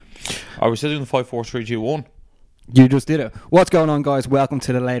Are we still doing the 5, 4, 3, 2, 1? You just did it. What's going on, guys? Welcome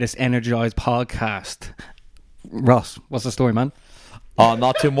to the latest Energized podcast. Ross, what's the story, man?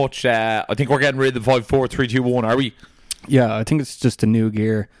 Not too much. I think we're getting rid of the 5, 4, 3, 2, 1, are we? Yeah, I think it's just a new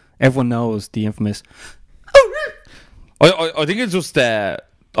gear. Everyone knows the infamous. I think it's just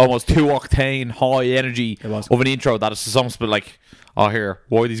almost 2-octane high energy of an intro that it's almost been like, oh, here,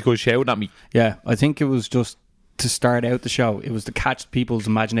 why are these guys shouting at me? Yeah, I think it was just to start out the show. It was to catch people's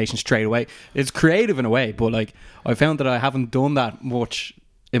imagination straight away. It's creative in a way, but like I found that I haven't done that much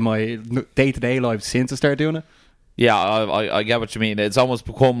in my day-to-day life since I started doing it. Yeah, I get what you mean. It's almost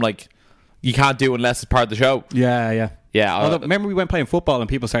become like you can't do it unless it's part of the show. Yeah. Yeah. Remember we went playing football and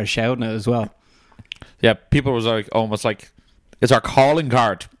people started shouting it as well. Yeah, people was like almost like it's our calling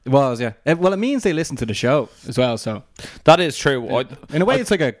card. It was, yeah. Well, it means they listen to the show as well, so that is true. In a way,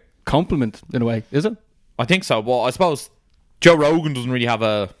 it's like a compliment. In a way, is it? I think so. Well, I suppose Joe Rogan doesn't really have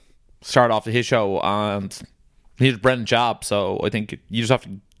a start off to his show, and he's Brendan Schaub, so I think you just have to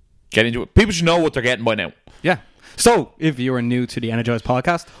get into it. People should know what they're getting by now. Yeah. So, if you are new to the Energized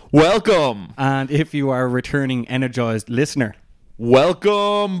podcast, welcome. And if you are a returning Energized listener,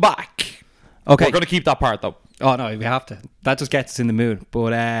 welcome back. Okay. We're going to keep that part, though. Oh, no, we have to. That just gets us in the mood.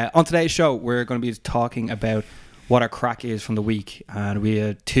 But on today's show, we're going to be talking about what our crack is from the week. And we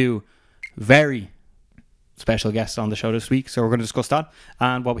had two very special guests on the show this week, so we're going to discuss that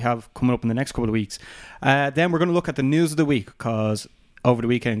and what we have coming up in the next couple of weeks. Then we're going to look at the news of the week, because over the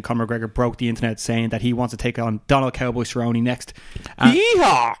weekend Conor McGregor broke the internet saying that he wants to take on Donald Cowboy Cerrone next.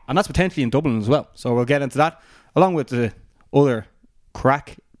 Yeehaw! And that's potentially in Dublin as well, so we'll get into that along with the other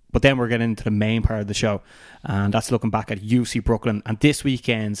crack. But then we're getting into the main part of the show, and that's looking back at UFC Brooklyn and this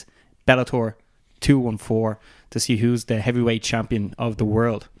weekend's Bellator 214 to see who's the heavyweight champion of the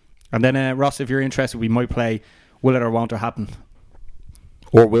world. And then, Ross, if you're interested, we might play Will It or Won't It Happen.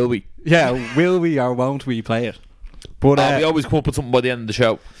 Or will we? Yeah, will we or won't we play it? But we always come up with something by the end of the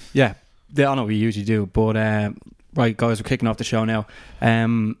show. Yeah, I know we usually do. But, right, guys, we're kicking off the show now.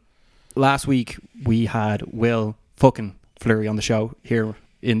 Last week, we had Will fucking Fleury on the show here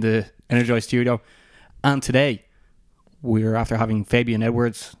in the Energized studio. And today, we're after having Fabian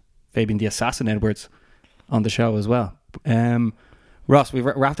the Assassin Edwards, on the show as well. Ross,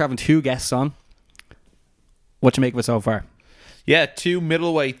 we're after having two guests on. What you make of it so far? Yeah, two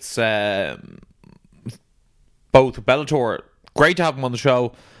middleweights, both Bellator. Great to have them on the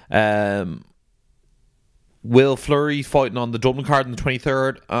show. Will Fleury fighting on the Dublin card on the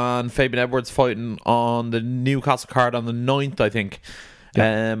 23rd, and Fabian Edwards fighting on the Newcastle card on the 9th, I think.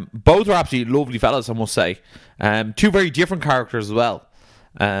 Yeah. Both are absolutely lovely fellas, I must say. Two very different characters as well.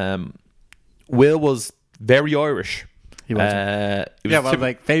 Will was very Irish. He was.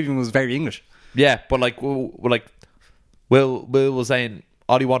 Like Fabian was very English. Yeah, but Will was saying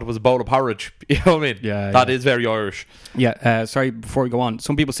all he wanted was a bowl of porridge. You know what I mean? Yeah, that is very Irish. Yeah. Sorry, before we go on,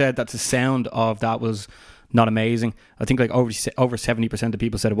 some people said that the sound of that was not amazing. I think like over 70% of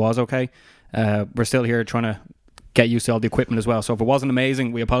people said it was okay. We're still here trying to get used to all the equipment as well. So if it wasn't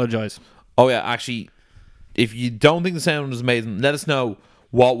amazing, we apologise. Oh yeah, actually, if you don't think the sound is amazing, let us know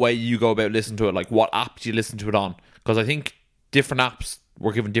what way you go about listening to it. Like what app do you listen to it on? Because I think different apps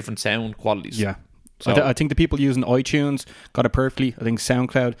were given different sound qualities. Yeah. So I think the people using iTunes got it perfectly. I think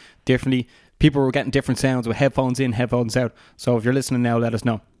SoundCloud differently. People were getting different sounds with headphones in, headphones out. So if you're listening now, let us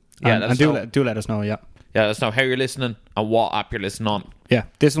know. Yeah, do let us know. Yeah. Yeah, let us know how you're listening and what app you're listening on. Yeah,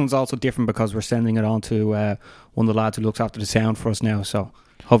 this one's also different because we're sending it on to one of the lads who looks after the sound for us now. So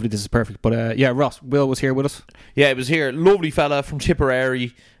hopefully this is perfect. But yeah, Ross, Will was here with us. Yeah, he was here. Lovely fella from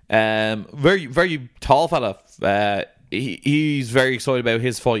Tipperary. Very, very tall fella. He's very excited about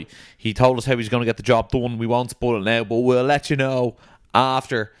his fight. He told us how he's going to get the job done. We won't spoil it now, but we'll let you know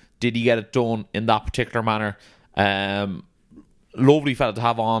after did he get it done in that particular manner. Lovely fella to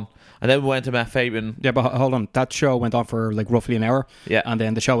have on. And then we went to met Fabian. Yeah, but hold on. That show went on for like roughly an hour. Yeah. And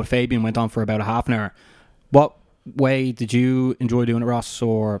then the show with Fabian went on for about a half an hour. What way did you enjoy doing it, Ross?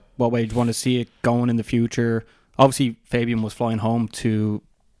 Or what way did you want to see it going in the future? Obviously, Fabian was flying back to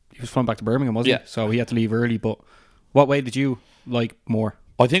Birmingham, wasn't he? So he had to leave early. But what way did you like more?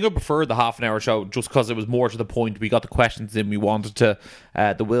 I think I preferred the half an hour show just because it was more to the point. We got the questions in. We wanted to.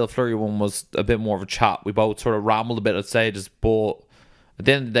 The Will Fleury one was a bit more of a chat. We both sort of rambled a bit at stages, but at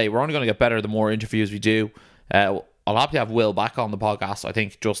the end of the day, we're only going to get better the more interviews we do. I'll happily have Will back on the podcast. I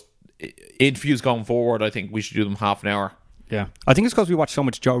think just interviews going forward, I think we should do them half an hour. Yeah. I think it's because we watch so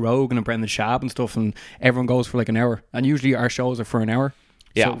much Joe Rogan and Brendan Schaub and stuff, and everyone goes for like an hour. And usually our shows are for an hour.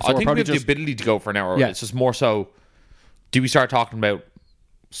 Yeah, so I think we have the ability to go for an hour. Yeah. It's just more so, do we start talking about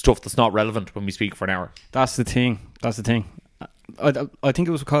stuff that's not relevant when we speak for an hour? That's the thing. I think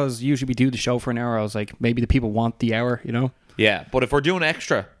it was because usually we do the show for an hour. I was like, maybe the people want the hour, you know? Yeah, but if we're doing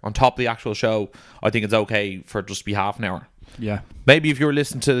extra on top of the actual show, I think it's okay for it just to be half an hour. Yeah. Maybe if you're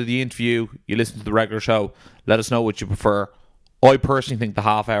listening to the interview, you listen to the regular show, let us know what you prefer. I personally think the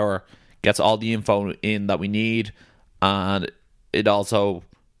half hour gets all the info in that we need, and it also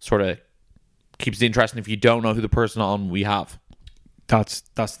sort of keeps it interesting if you don't know who the person on we have. That's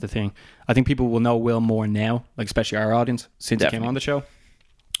the thing. I think people will know Will more now, like especially our audience, since he came on the show.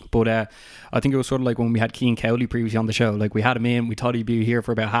 But I think it was sort of like when we had Cian Cowley previously on the show. Like we had him in, we thought he'd be here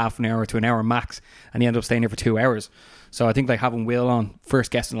for about half an hour to an hour max, and he ended up staying here for 2 hours. So I think like having Will on, first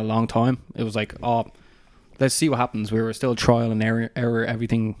guest in a long time, it was like, oh, let's see what happens. We were still trial and error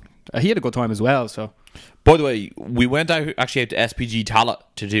everything. He had a good time as well. So, by the way, we went out to SPG Tallaght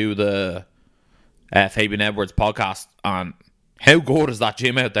to do the Fabian Edwards podcast, and how good is that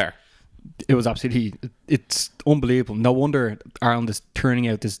gym out there? It was absolutely, it's unbelievable. No wonder Ireland is turning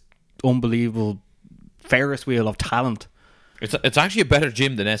out this unbelievable Ferris wheel of talent. It's actually a better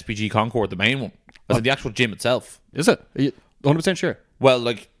gym than SPG Concord, the main one. As in the actual gym itself. Is it? Are you 100% sure? Well,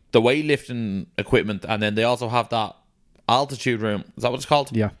 like the weightlifting equipment, and then they also have that altitude room. Is that what it's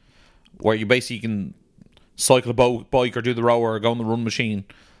called? Yeah. Where you basically can cycle a bike or do the rower or go on the run machine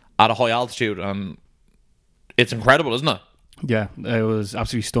at a high altitude, and it's incredible, isn't it? Yeah, it was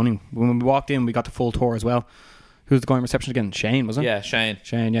absolutely stunning. When we walked in, we got the full tour as well. Who's the guy in reception again? Shane, wasn't it? Yeah, Shane.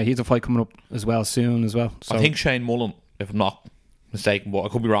 Shane, yeah, he has a fight coming up as well soon as well. So I think Shane Mullen, if I'm not mistaken, but I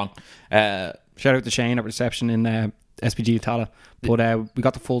could be wrong. Shout out to Shane at reception in SPG Tallaght. But we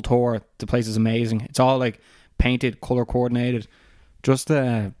got the full tour. The place is amazing. It's all like painted, colour coordinated. Just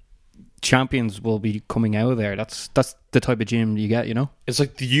champions will be coming out of there. That's the type of gym you get, you know? It's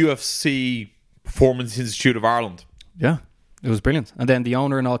like the UFC Performance Institute of Ireland. Yeah, it was brilliant. And then the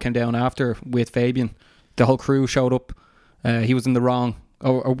owner and all came down after with Fabian. The whole crew showed up. He was in the wrong,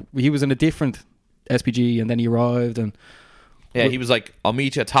 or he was in a different SPG, and then he arrived. And yeah, he was like, I'll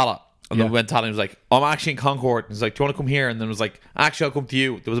meet you at Tallaght. And then we went to Tallaght, and he was like, I'm actually in Concord. And he's like, do you want to come here? And then it was like, actually, I'll come to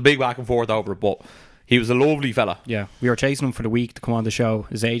you. There was a big back and forth over it, but he was a lovely fella. Yeah, we were chasing him for the week to come on the show.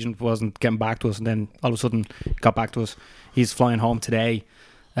 His agent wasn't getting back to us, and then all of a sudden got back to us. He's flying home today.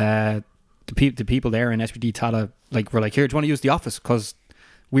 The people there in SPG Tallaght were like, here, do you want to use the office? Because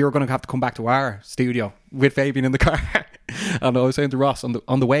we were going to have to come back to our studio with Fabian in the car. And I was saying to Ross,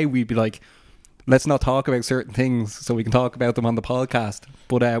 on the way, we'd be like, let's not talk about certain things so we can talk about them on the podcast.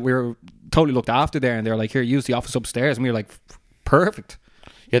 But we were totally looked after there, and they were like, here, use the office upstairs. And we were like, perfect.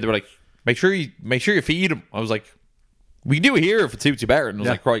 Yeah, they were like, make sure you feed him. I was like, we can do it here if it suits you better. And I was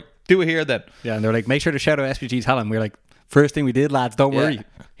like, right, do it here then. Yeah, and they're like, make sure to shout out SPG Tallaght. And we were like, first thing we did, lads, don't worry.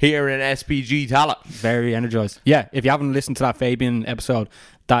 Here in SPG Tallaght. Very energised. Yeah, if you haven't listened to that Fabian episode,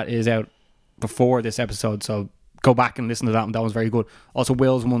 that is out before this episode, so go back and listen to that one. That was very good. Also,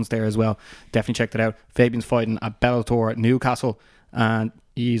 Will's one's there as well. Definitely check that out. Fabian's fighting at Bellator at Newcastle, and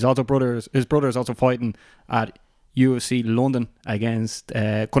he's also his brother's also fighting at UFC London against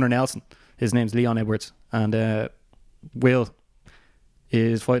Conor Nelson. His name's Leon Edwards, and Will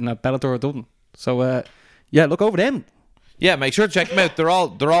is fighting at Bellator Dublin. So yeah, look over them. Yeah, make sure to check them out. They're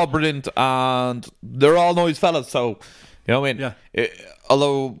all brilliant, and they're all nice fellas. So, you know what I mean? Yeah.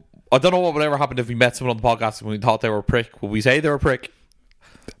 Although I don't know what would ever happen if we met someone on the podcast and we thought they were a prick. Would we say they were a prick?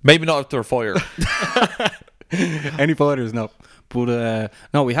 Maybe not if they're fired. Any fighters, no. But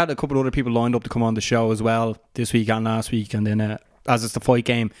no, we had a couple of other people lined up to come on the show as well this week and last week. And then as it's the fight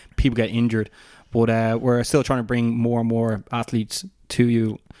game, people get injured. But we're still trying to bring more and more athletes to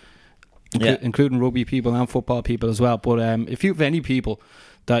you. Including rugby people and football people as well. But if you have any people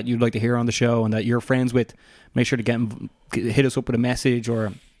that you'd like to hear on the show and that you're friends with, make sure to hit us up with a message,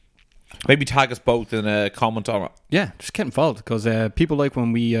 or maybe tag us both in a comment on it. Yeah, just get involved, because people like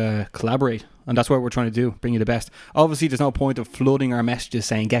when we collaborate, and that's what we're trying to do, bring you the best. Obviously, there's no point of flooding our messages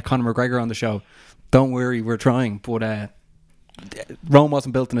saying get Conor McGregor on the show. Don't worry, we're trying. But Rome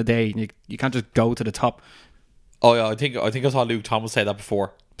wasn't built in a day. You can't just go to the top. Oh yeah, I think I saw Luke Thomas say that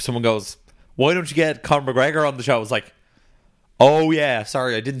before. Someone goes, why don't you get Conor McGregor on the show? I was like, oh yeah,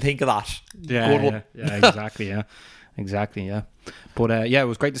 sorry, I didn't think of that. Yeah, exactly, yeah. But yeah, it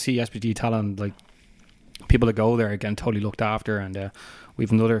was great to see SPG Tallaght, like people that go there again, totally looked after, and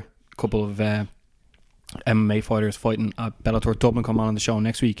we've another couple of MMA fighters fighting at Bellator Dublin come on the show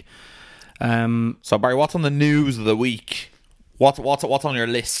next week. So Barry, what's on the news of the week? What's on your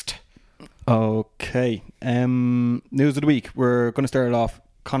list? Okay, news of the week. We're going to start it off.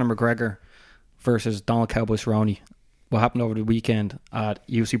 Conor McGregor versus Donald Cowboy Cerrone. What happened over the weekend at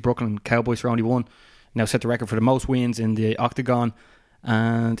UFC Brooklyn? Cowboy Cerrone won. Now set the record for the most wins in the octagon,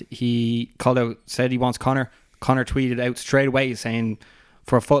 and he said he wants Conor. Conor tweeted out straight away saying,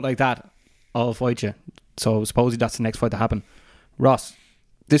 for a fight like that, I'll fight you. So supposedly that's the next fight to happen. Ross,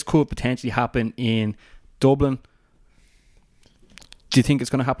 this could potentially happen in Dublin. Do you think it's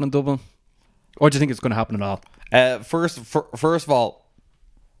going to happen in Dublin? Or do you think it's going to happen at all? First of all,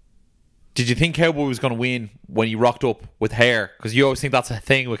 did you think Cowboy was going to win when he rocked up with hair? Because you always think that's a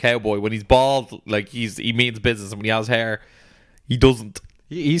thing with Cowboy. When he's bald, like he means business, and when he has hair, he doesn't.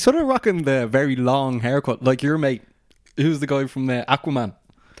 He's sort of rocking the very long haircut, like your mate, who's the guy from the Aquaman.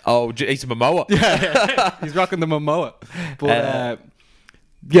 Oh, Jason Momoa. Yeah, he's rocking the Momoa. But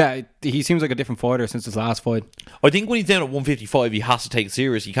yeah, he seems like a different fighter since his last fight. I think when he's down at 155, he has to take it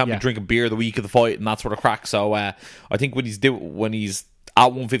serious. He can't be drinking beer the week of the fight and that sort of crack. So I think when he's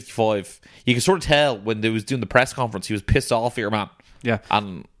at 155, you can sort of tell when they was doing the press conference, he was pissed off here, man. Yeah,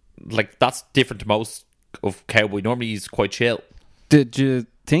 and like that's different to most of Cowboy. Normally he's quite chill. Did you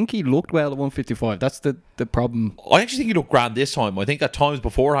think he looked well at 155? That's the problem. I actually think he looked grand this time. I think at times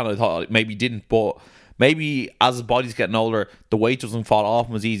beforehand I thought maybe he didn't, but maybe as his body's getting older, the weight doesn't fall off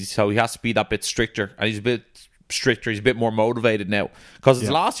him as easy, so he has to be that bit stricter. And he's a bit stricter, he's a bit more motivated now. Because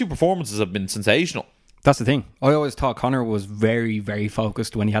his last two performances have been sensational. That's the thing. I always thought Conor was very, very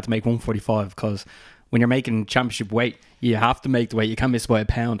focused when he had to make 145, because when you're making championship weight, you have to make the weight. You can't miss by a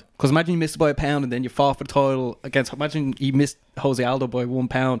pound. Because imagine you missed by a pound and then you fought for the title against... Imagine he missed Jose Aldo by 1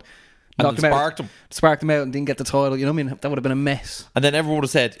 pound. And then sparked him out and didn't get the title. You know what I mean? That would have been a mess. And then everyone would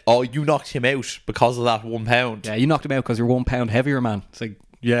have said, oh, you knocked him out because of that 1 pound. Yeah, you knocked him out because you're 1 pound heavier, man. It's like,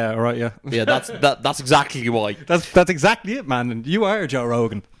 yeah, all right, yeah. Yeah, that's exactly why. That's exactly it, man. And you are Joe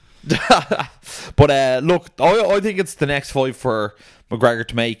Rogan. But look, I think it's the next fight for McGregor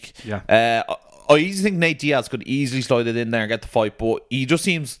to make. Yeah. I easily think Nate Diaz could easily slide it in there and get the fight, but he just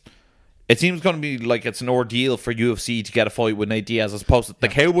seems... It seems going to be like it's an ordeal for UFC to get a fight with Nate Diaz, as opposed to the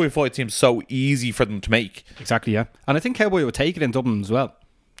Cowboy fight seems so easy for them to make. Exactly, yeah. And I think Cowboy would take it in Dublin as well.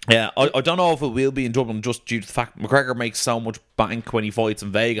 Yeah, I don't know if it will be in Dublin just due to the fact McGregor makes so much bank when he fights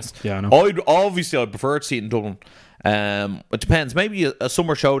in Vegas. Yeah, I know. I'd prefer to see it in Dublin. It depends. Maybe a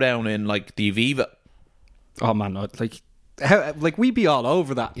summer showdown in like the Aviva. Oh man, like we'd be all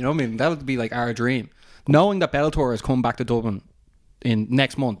over that. You know what I mean? That would be like our dream. Knowing that Bellator has come back to Dublin in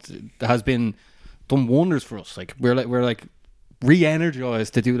next month has been done wonders for us. Like we're like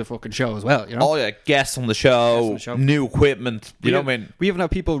re-energized to do the fucking show as well, you know? Oh yeah, guests on the show, new equipment, you know what I mean? We even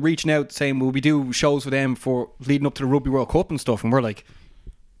have people reaching out saying, will we do shows for them for leading up to the Rugby World Cup and stuff, and we're like,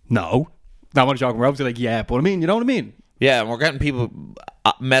 no. Now I'm joking, we're obviously like, yeah, but I mean, you know what I mean? Yeah, and we're getting people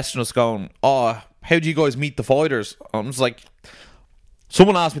messaging us going, oh, how do you guys meet the fighters? I'm just like,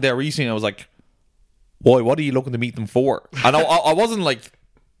 someone asked me there recently, I was like, why, what are you looking to meet them for? And I wasn't like,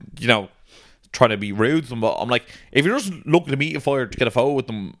 you know, trying to be rude to them, but I'm like, if you're just looking to meet a fighter to get a photo with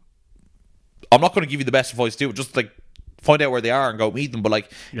them, I'm not going to give you the best advice to do. Just like find out where they are and go meet them. But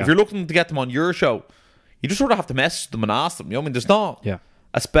like, if you're looking to get them on your show, you just sort of have to message them and ask them. You know what I mean? There's not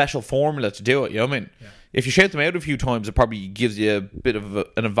a special formula to do it. You know what I mean? Yeah. If you shout them out a few times, it probably gives you a bit of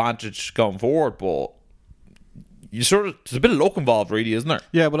an advantage going forward. But you sort of, there's a bit of luck involved, really, isn't there?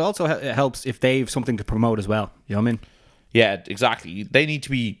 Yeah, but also it helps if they've something to promote as well. You know what I mean? Yeah, exactly. They need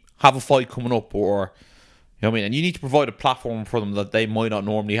to have a fight coming up, or you know what I mean, and you need to provide a platform for them that they might not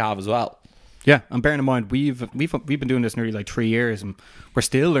normally have as well. Yeah, and bearing in mind we've been doing this nearly like 3 years, and we're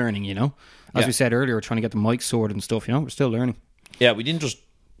still learning. You know, as we said earlier, we're trying to get the mic sorted and stuff. You know, we're still learning. Yeah, we didn't just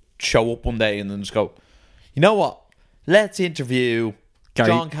show up one day and then just go, you know what? Let's interview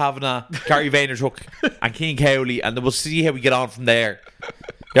John Kavanagh, Gary Vaynerchuk, and Keane Cowley, and then we'll see how we get on from there.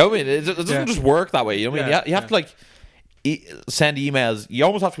 You know what I mean? It doesn't just work that way. You know what I mean? You have to like send emails. You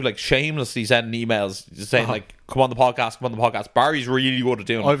almost have to be like shamelessly sending emails, just saying like, come on the podcast. Barry's really good at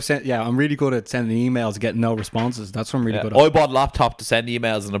doing it. I'm really good at sending emails, getting no responses. That's what I'm really good at. I bought a laptop to send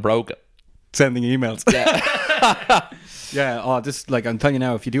emails and I broke it. Sending emails. Yeah. Yeah. Oh, this, like, I'm telling you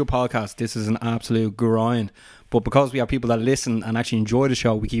now, if you do a podcast, this is an absolute grind. But because we have people that listen and actually enjoy the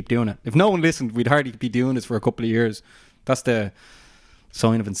show, we keep doing it. If no one listened, we'd hardly be doing this for a couple of years. That's the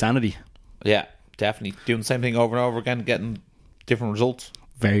sign of insanity. Yeah, definitely. Doing the same thing over and over again, getting different results.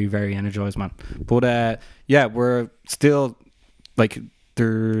 Very, very energized, man. But yeah, we're still, like,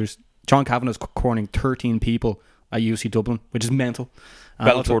 there's John Kavanagh's cornering 13 people at UFC Dublin, which is mental.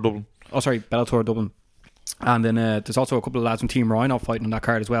 Bellator Dublin. Oh, sorry, Bellator Dublin. And then there's also a couple of lads from Team Rhino fighting on that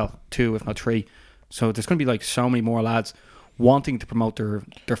card as well. 2, if not 3. So there's going to be like so many more lads wanting to promote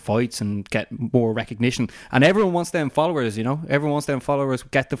their fights and get more recognition. And everyone wants them followers, you know? Everyone wants them followers,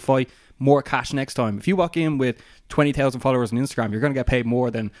 get the fight, more cash next time. If you walk in with 20,000 followers on Instagram, you're going to get paid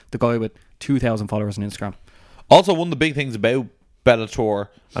more than the guy with 2,000 followers on Instagram. Also, one of the big things about Bellator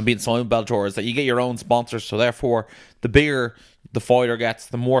and being signed with Bellator is that you get your own sponsors. So therefore, the bigger the fighter gets,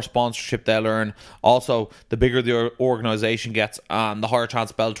 the more sponsorship they'll earn. Also, the bigger the organisation gets, and the higher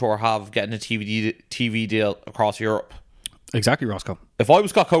chance Bellator have getting a TV deal across Europe. Exactly, Roscoe. If I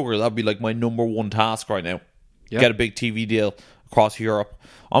was Scott Coker, that'd be like my number one task right now. Yeah. Get a big TV deal across Europe.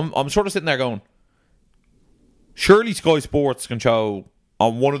 I'm sort of sitting there going, surely Sky Sports can show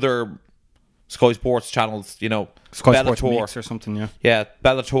on one of their Sky Sports channels, you know, Sky Bellator, Sports Mix or something, yeah. Yeah,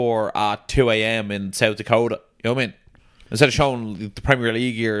 Bellator at 2 a.m. in South Dakota. You know what I mean? Instead of showing the Premier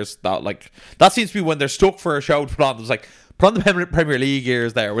League years, that seems to be when they're stuck for a show to put on. It's like, put on the Premier League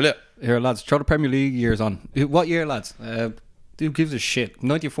years there, will it? Here, lads, throw the Premier League years on. What year, lads? Who gives a shit?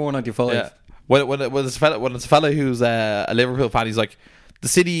 94, 95. Yeah. When it's a fella who's a Liverpool fan, he's like, the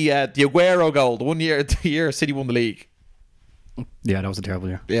City, the Aguero goal, the year City won the league. Yeah, that was a terrible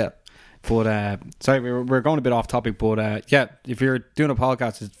year. Yeah. But, sorry, we're going a bit off topic, but, yeah, if you're doing a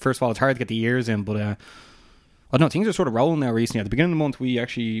podcast, first of all, it's hard to get the years in, but, I don't know, things are sort of rolling now recently. At the beginning of the month, we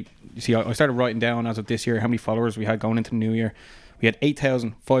actually, you see, I started writing down as of this year how many followers we had going into the new year. We had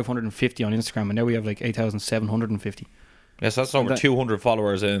 8,550 on Instagram, and now we have like 8,750. Yes, that's over 200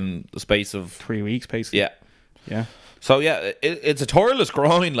 followers in the space of 3 weeks, basically. Yeah. Yeah. So, yeah, it's a tireless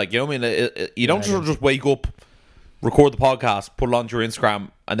grind. Like, you know what I mean? You don't just wake up, record the podcast, put it onto your Instagram,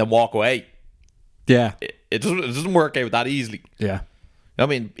 and then walk away. Yeah. It doesn't work out that easily. Yeah. You know what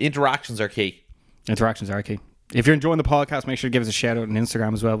I mean? Interactions are key. Interactions are key. If you're enjoying the podcast, make sure to give us a shout out on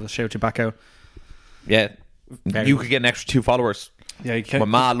Instagram as well. We'll shout you back out. Yeah. You could get an extra 2 followers. Yeah, you can. My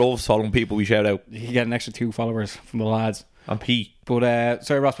ma loves following people we shout out. You can get an extra 2 followers from the lads. And P. But,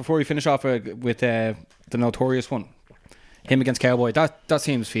 sorry, Ross, before we finish off with the Notorious one, him against Cowboy, that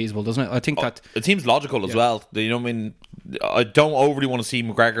seems feasible, doesn't it? I think that... It seems logical as well. You know what I mean? I don't overly want to see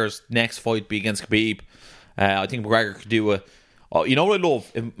McGregor's next fight be against Khabib. I think McGregor could do you know what I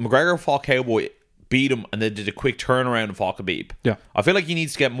love? If McGregor fought Cowboy, beat him, and then did a quick turnaround and fought Khabib. Yeah. I feel like he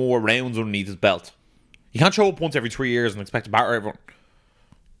needs to get more rounds underneath his belt. You can't show up once every 3 years and expect to batter everyone.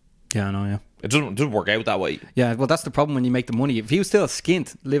 Yeah, I know, yeah. It doesn't work out that way. Yeah, well, that's the problem when you make the money. If he was still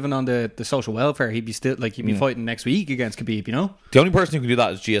skint, living on the social welfare, he'd be fighting next week against Khabib, you know? The only person who can do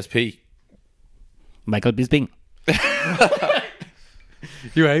that is GSP. Michael Bisping.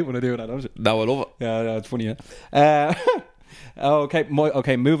 You hate when I do that, don't you? No, I love it. Yeah, it's funny, yeah.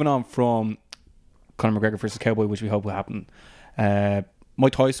 Okay, moving on from Conor McGregor versus Cowboy, which we hope will happen.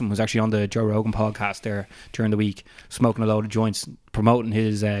 Mike Tyson was actually on the Joe Rogan podcast there during the week, smoking a load of joints, promoting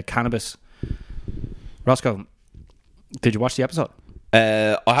his cannabis. Roscoe, did you watch the episode?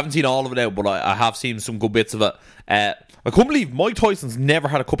 I haven't seen all of it out, but I have seen some good bits of it. I couldn't believe Mike Tyson's never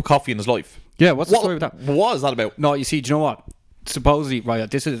had a cup of coffee in his life. Yeah, what's the story with that? What is that about? No, you see, do you know what? Supposedly, right,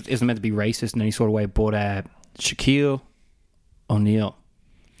 this isn't meant to be racist in any sort of way, but Shaquille O'Neal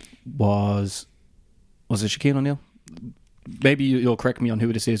was it Shaquille O'Neal? Maybe you'll correct me on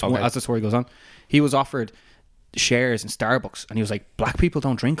who this is as the story goes on. He was offered shares in Starbucks, and he was like, black people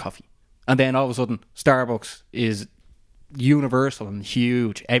don't drink coffee. And then all of a sudden, Starbucks is universal and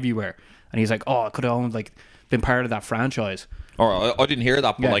huge everywhere. And he's like, oh, I could have been part of that franchise. Or I didn't hear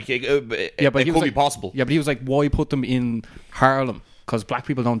that, but it could be possible. Yeah, but he was like, why put them in Harlem? Because black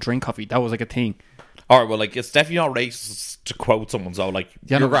people don't drink coffee. That was like a thing. Alright, well, it's definitely not racist to quote someone, so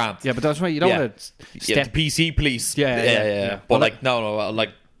you're grand. Yeah, but that's why you don't want to step... the PC police. Yeah. But I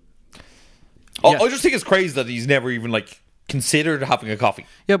just think it's crazy that he's never even considered having a coffee.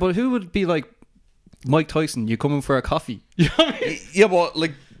 Yeah, but who would be like Mike Tyson? You coming for a coffee? You know what I mean? Yeah, but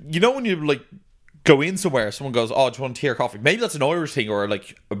when you go in somewhere, someone goes, "Oh, do you want a tea or coffee?" Maybe that's an Irish thing or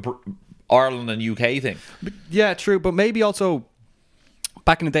Ireland and UK thing. Yeah, true. But maybe also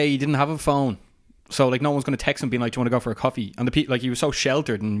back in the day, you didn't have a phone. So no one's going to text him being like, "Do you want to go for a coffee?" And he was so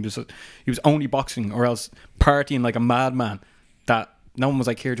sheltered, and he was only boxing or else partying like a madman that no one was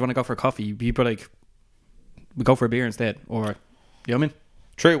like, "Here, do you want to go for a coffee?" People were like, "We go for a beer instead," or you know what I mean?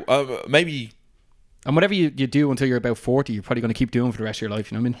 True. Maybe. And whatever you do until you're about 40, you're probably going to keep doing for the rest of your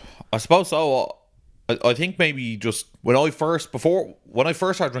life. You know what I mean? I suppose so. I think maybe just when I first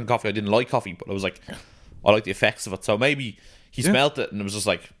started drinking coffee, I didn't like coffee, but I was like, I like the effects of it. So maybe he smelt it and it was just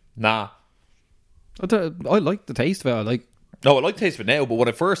like, nah. I like the taste of it. No, I like the taste of it now, but when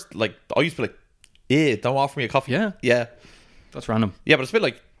I first, I used to be like, "Yeah, don't offer me a coffee." Yeah. That's random. Yeah, but it's a bit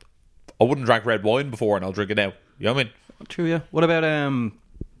like, I wouldn't drink red wine before and I'll drink it now. You know what I mean? True, yeah. What about,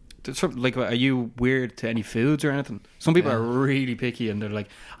 are you weird to any foods or anything? Some people are really picky and they're like,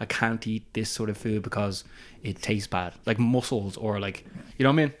 I can't eat this sort of food because it tastes bad. Like mussels or you know what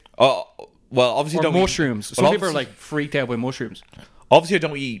I mean? Well, obviously or don't mushrooms. Some people are freaked out by mushrooms. Obviously I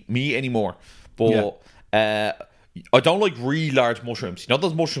don't eat meat anymore. But I don't like really large mushrooms. You know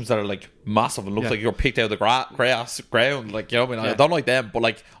those mushrooms that are like massive and looks like you're picked out of the grass ground. Like, you know what I mean? I don't like them, but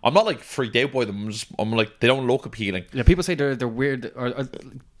like I'm not like freaked out by them. I'm like, they don't look appealing. Yeah, people say they're weird, or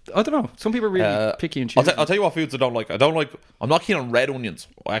I don't know. Some people are really picky and choosy. I'll tell you what foods I don't like. I'm not keen on red onions.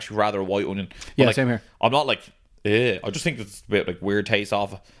 Or actually, rather a white onion. But Yeah, like, same here. I'm not like, I just think it's a bit like weird taste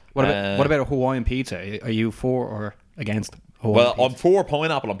off it. What about a Hawaiian pizza? Are you for or against Hawaiian Well, pizza? I'm for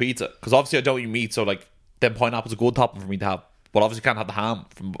pineapple on pizza because obviously I don't eat meat, so like then pineapple's a good topping for me to have. But obviously can't have the ham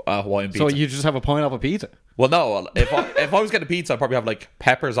from Hawaiian pizza. So you just have a pineapple pizza? Well, no. If I was getting a pizza, I'd probably have like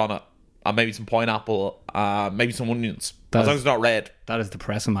peppers on it and maybe some pineapple, maybe some onions. As long as it's not red. That is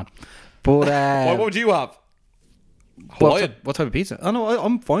depressing, man. But What would you have? Hawaiian. what type of pizza? I know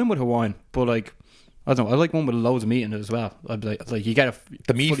I'm fine with Hawaiian, but like I don't know. I like one with loads of meat in it as well. I'd be like you get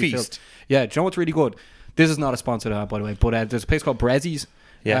The meat fully feast. filled. Yeah, do you know what's really good? This is not a sponsor to that, by the way, but there's a place called Brezzi's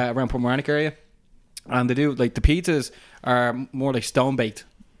around Portmarnock area, and they do like the pizzas are more like stone baked.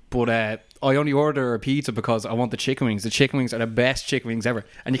 But I only order a pizza because I want the chicken wings. The chicken wings are the best chicken wings ever,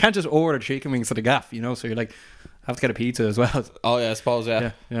 and you can't just order chicken wings to the gaff, you know. So you're like, I have to get a pizza as well. Oh yeah, I suppose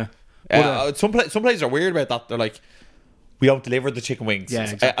yeah. Yeah. Some places are weird about that. They're like, we don't deliver the chicken wings. Yeah,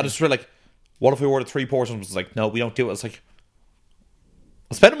 exactly. And it's really like, what if we ordered 3 portions? It's like, no, we don't do it. It's like,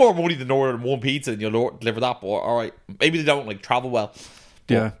 I'm spending more money than ordering one pizza and you'll deliver that. But all right, maybe they don't like travel well.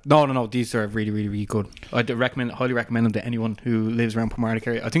 Yeah, no. These are really, really, really good. I'd highly recommend them to anyone who lives around Portmarnock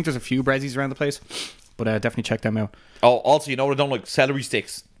area. I think there's a few Brezzi's around the place, but definitely check them out. Oh, also, you know what I don't like? Celery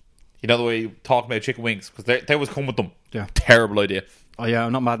sticks. You know the way you talk about chicken wings because they always come with them. Yeah, terrible idea. Oh yeah,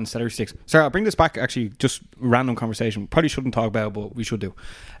 I'm not mad on celery sticks. Sorry, I'll bring this back. Actually, just random conversation. Probably shouldn't talk about, but we should do.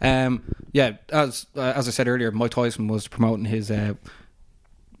 Yeah, as I said earlier, Mike Tyson was promoting his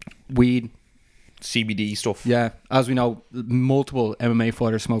weed. CBD stuff. Yeah, as we know, multiple MMA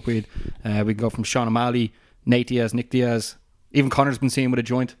fighters smoke weed. We can go from Sean O'Malley, Nate Diaz, Nick Diaz. Even Connor's been seen with a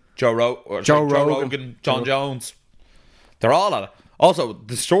joint. Joe Rogan, John Jones. They're all at it. Also,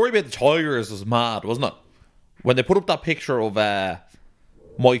 the story about the Tigers was mad, wasn't it? When they put up that picture of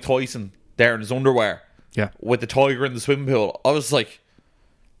Mike Tyson there in his underwear, with the tiger in the swimming pool, I was like,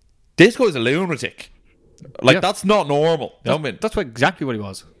 this guy's a lunatic. Like, that's not normal. You know what I mean? That's exactly what he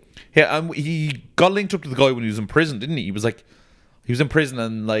was. Yeah, and he got linked up to the guy when he was in prison, didn't he? He was like, he was in prison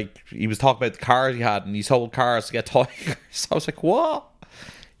and like he was talking about the cars he had and he sold cars to get tigers. I was like, what?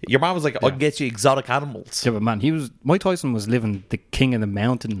 Your man was like, I can get you exotic animals. Yeah, but man, Mike Tyson was living the king of the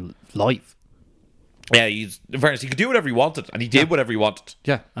mountain life. Yeah, in fairness, he could do whatever he wanted, and he did whatever he wanted.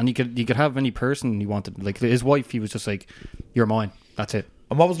 Yeah, and he could have any person he wanted. Like his wife, he was just like, "You're mine." That's it.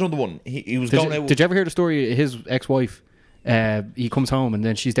 And what was another one? He was going out. Did you ever hear the story? His ex-wife, he comes home and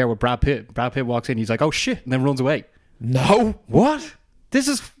then she's there with Brad Pitt. Brad Pitt walks in, he's like, "Oh shit," and then runs away. No, what? This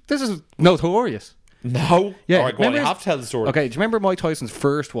is notorious. No, Yeah, all right, go on. You have to tell the story. Okay, do you remember Mike Tyson's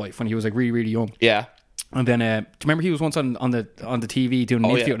first wife when he was like really, really young? Yeah. And then, do you remember he was once on the TV doing an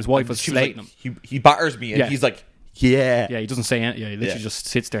interview and his wife was slating him? He batters me and he's like, yeah. Yeah, he doesn't say anything. Yeah, he literally just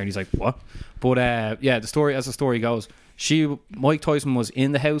sits there and he's like, what? But the story goes, Mike Tyson was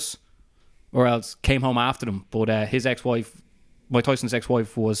in the house or else came home after them. But his ex-wife, Mike Tyson's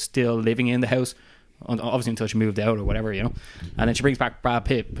ex-wife, was still living in the house, obviously until she moved out or whatever, you know. And then she brings back Brad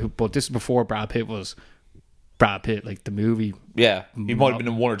Pitt, but this is before Brad Pitt was Brad Pitt, like the movie. Yeah, he might have been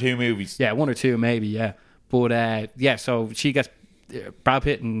in 1 or 2 movies. Yeah, 1 or 2 maybe, yeah. But so she gets Brad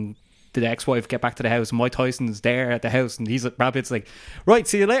Pitt and the ex-wife get back to the house and Mike Tyson's there at the house and Brad Pitt's like, right,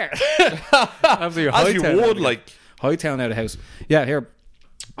 see you later. As you would, like Hightown out of the house. Yeah, here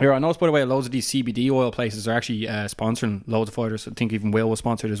I noticed, by the way, loads of these CBD oil places are actually sponsoring loads of fighters. I think even Will was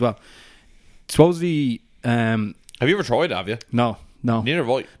sponsored as well. Supposedly, have you ever tried it, have you? No. Neither have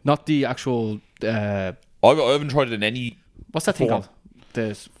I. Not the actual I haven't tried it in any. What's that thing called?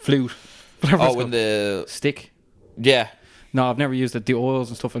 The flute. In the stick. Yeah. No, I've never used it. The oils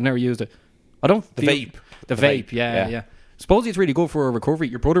and stuff, I've never used it. I don't. The vape. The vape. Yeah. Supposedly it's really good for a recovery.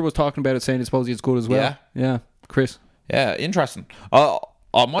 Your brother was talking about it, saying supposedly it's good as well. Yeah. Chris. Yeah, interesting. I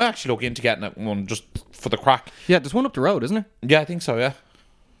might actually look into getting one just for the crack. Yeah, there's one up the road, isn't it? Yeah, I think so. Yeah.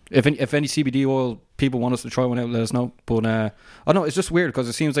 If any CBD oil people want us to try one out, let us know. But I know it's just weird because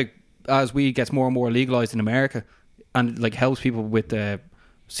it seems like as weed gets more and more legalized in America and like helps people with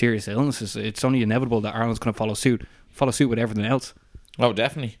serious illnesses, it's only inevitable that Ireland's going to follow suit with everything else. Oh,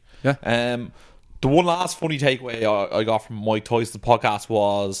 definitely. Yeah. The one last funny takeaway I got from Mike Tyson's podcast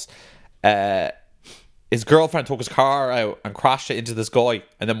was his girlfriend took his car out and crashed it into this guy,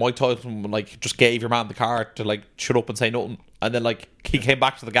 and then Mike Tyson like just gave your man the car to like shut up and say nothing, and then like he came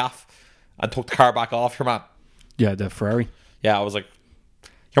back to the gaff and took the car back off your man. Yeah, the Ferrari. Yeah, I was like,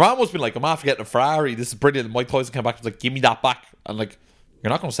 Your man must have been like, I'm after getting a Ferrari. This is brilliant. And Mike Tyson came back and was like, give me that back. And like, you're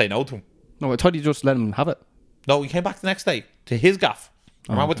not going to say no to him. No, I thought you just let him have it. No, he came back the next day to his gaff.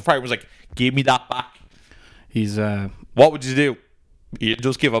 Your man with the Ferrari was like, give me that back. He's What would you do? You'd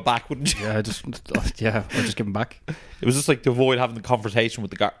just give it back, wouldn't you? I'll just give him back. It was just like to avoid having the conversation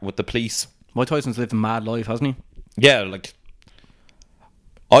with the police. Mike Tyson's lived a mad life, hasn't he? Yeah, like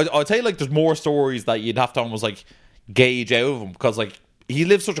I'd say like there's more stories that you'd have to almost like gauge out of him, because like he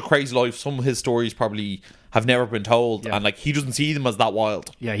lives such a crazy life. Some of his stories probably have never been told, and like he doesn't see them as that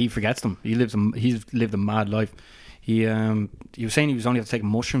wild. Yeah, he forgets them. He's lived a mad life. He was saying he was only taking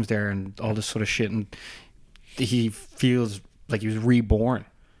mushrooms there and all this sort of shit, and he feels like he was reborn.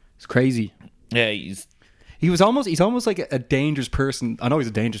 It's crazy. Yeah, he's almost like a dangerous person. I know he's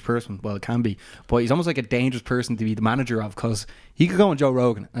a dangerous person. Well, it can be, but he's almost like a dangerous person to be the manager of, because he could go on Joe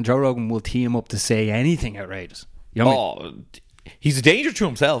Rogan, and Joe Rogan will tee him up to say anything outrageous. You know what I mean? He's a danger to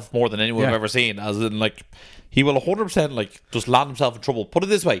himself more than anyone I've ever seen. As in, like, he will 100% like just land himself in trouble. Put it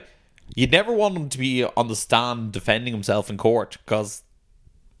this way: you'd never want him to be on the stand defending himself in court, because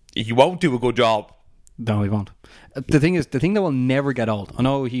he won't do a good job. No, he won't. The thing that will never get old. I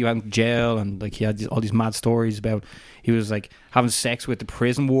know he went to jail and like he had all these mad stories about he was like having sex with the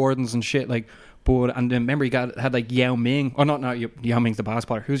prison wardens and shit. Like, but and then remember he had like Yao Ming. Oh, not Yao Ming's the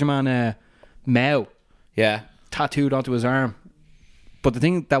basketballer. Who's your man? Mao. Yeah, tattooed onto his arm. But the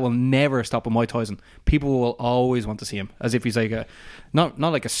thing that will never stop with Mike Tyson, people will always want to see him, as if he's like a not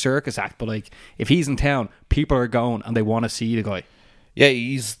like a circus act, but like if he's in town, people are going and they want to see the guy. Yeah,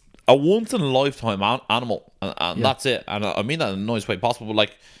 he's a once in a lifetime animal, and that's it. And I mean that in the nicest way possible. But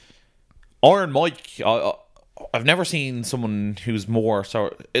like Iron Mike, I've never seen someone who's more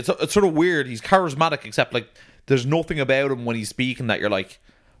so. It's sort of weird. He's charismatic, except like there's nothing about him when he's speaking that you're like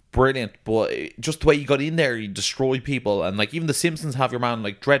brilliant. But just the way he got in there, he destroyed people. And like even the Simpsons have your man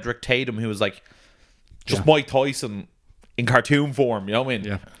like Dredrick Tatum, who was like just Mike Tyson in cartoon form. You know what I mean?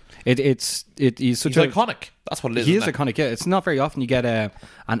 Yeah. He's iconic. That's what it is. He is iconic. Yeah, it's not very often you get an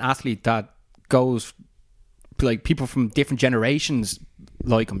athlete that goes like people from different generations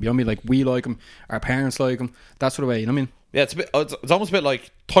like him. You know what I mean? Like we like him, our parents like him. That sort of way. You know what I mean? Yeah, it's almost a bit like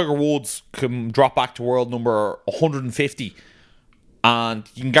Tiger Woods can drop back to world number 150, and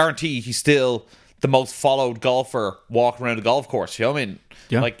you can guarantee he's still the most followed golfer walking around the golf course. You know what I mean?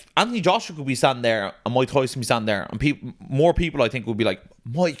 Yeah. Like Anthony Joshua could be standing there, and Mike Tyson be standing there, and more people I think would be like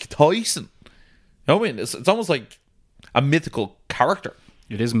Mike Tyson. You know what I mean? It's almost like a mythical character.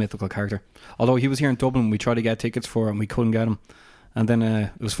 It is a mythical character. Although he was here in Dublin, we tried to get tickets for it and we couldn't get him. And then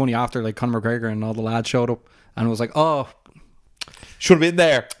it was funny after, like Conor McGregor and all the lads showed up, and it was like, oh, should have been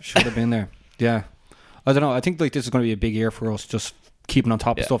there. Should have been there. Yeah. I don't know. I think like this is going to be a big year for us, just keeping on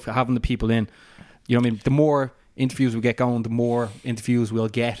top of stuff, having the people in. You know what I mean? The more interviews we get going, the more interviews we'll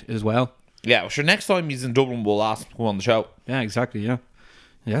get as well. Yeah, well, sure. Next time he's in Dublin, we'll ask him to come on the show. Yeah, exactly. Yeah.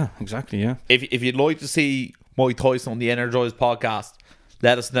 Yeah, exactly. Yeah. If you'd like to see Mike Tyson on the Energized podcast,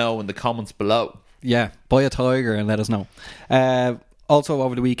 let us know in the comments below. Yeah, buy a tiger and let us know. Also,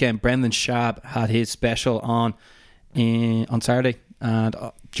 over the weekend, Brendan Schaub had his special on Saturday, and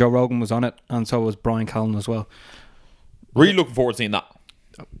Joe Rogan was on it, and so was Brian Callen as well. Really looking forward to seeing that.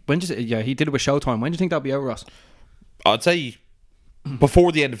 When did he did it with Showtime. When do you think that'll be out, Ross? I'd say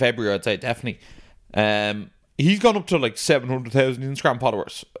before the end of February. I'd say definitely. He's gone up to like 700,000 Instagram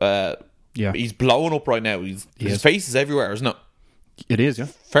followers. Yeah, he's blowing up right now. His face is everywhere, isn't it? It is, yeah.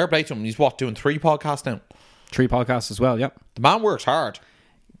 Fair play to him. He's doing 3 podcasts now. 3 podcasts as well, yeah. The man works hard.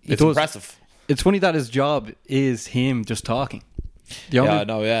 It's impressive. It's funny that his job is him just talking. I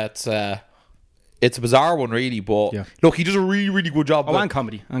know. Yeah, it's a bizarre one, really. But look, he does a really, really good job. And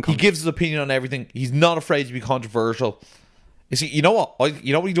comedy. He gives his opinion on everything. He's not afraid to be controversial. You know what?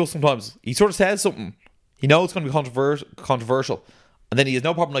 You know what he does sometimes? He sort of says something. He knows it's going to be controversial. And then he has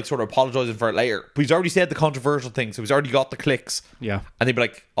no problem like sort of apologising for it later. But he's already said the controversial thing, so he's already got the clicks. Yeah. And they'd be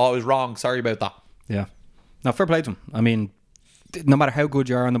like, oh, I was wrong. Sorry about that. Yeah. Now, fair play to him. I mean, no matter how good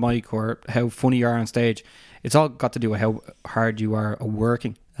you are on the mic or how funny you are on stage, it's all got to do with how hard you are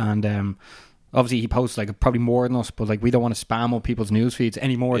working. And obviously he posts like probably more than us, but like we don't want to spam up people's news feeds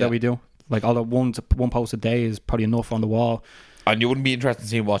any more than we do. Like all the one post a day is probably enough on the wall. And you wouldn't be interested in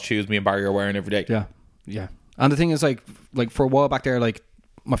seeing what shoes me and Barry are wearing every day. Yeah. Yeah. And the thing is, like for a while back there, like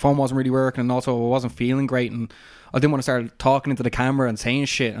my phone wasn't really working, and also I wasn't feeling great, and I didn't want to start talking into the camera and saying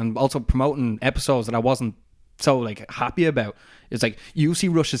shit, and also promoting episodes that I wasn't so like happy about. It's like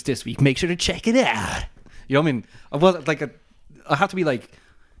UFC rushes this week, make sure to check it out. You know what I mean? I wasn't like I have to be like,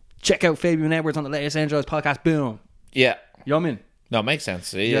 check out Fabian Edwards on the latest Energized podcast. Boom. Yeah. You know what I mean? No, it makes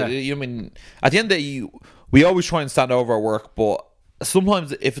sense. Yeah. You know what I mean? At the end of the day, we always try and stand over our work, but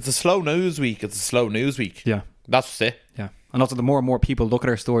sometimes if it's a slow news week, it's a slow news week. Yeah. That's just it. Yeah. And also, the more and more people look at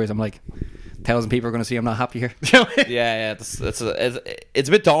our stories, I'm like, 1,000 people are going to see I'm not happy here. Yeah. It's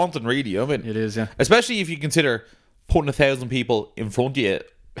a bit daunting, really. I mean, It is, yeah. especially if you consider putting 1,000 people in front of you,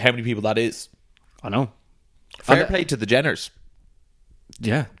 how many people that is. I know. Fair play to the Jenners.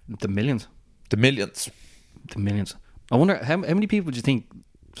 Yeah, the millions. The millions. The millions. I wonder, how many people do you think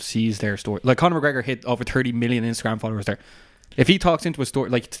sees their story? Like, Conor McGregor hit over 30 million Instagram followers there. If he talks into a story,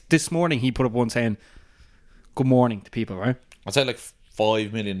 like this morning he put up one saying, good morning to people, right? I'd say like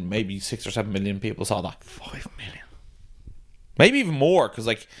 5 million, maybe 6 or 7 million people saw that. 5 million. Maybe even more, because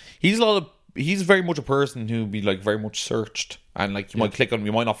like he's very much a person who'd be like very much searched, and like you might click on him,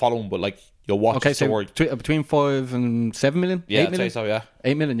 you might not follow him, but like you'll watch the story. So between 5 and 7 million? Yeah, 8 I'd million? say so, yeah.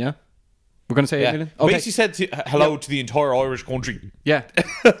 8 million, yeah. We're going to say 8 million? Okay. Basically said hello to the entire Irish country. Yeah,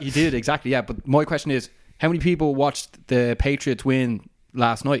 he did, exactly, yeah. But my question is, how many people watched the Patriots win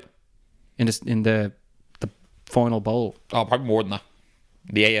last night in the final bowl? Oh, probably more than that.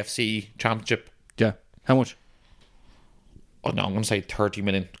 The AFC Championship. Yeah. How much? Oh no, I'm going to say 30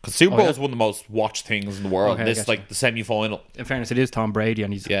 million. Because Super Bowl is one of the most watched things in the world. Okay, This is like the semi-final. In fairness, it is Tom Brady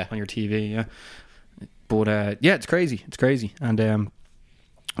and he's on your TV, yeah. But yeah, it's crazy. It's crazy. And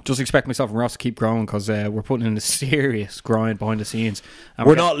just expect myself and Ross to keep growing, because we're putting in a serious grind behind the scenes. And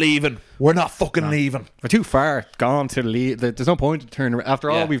We're not leaving. We're not fucking leaving. We're too far gone to leave. There's no point to turn around.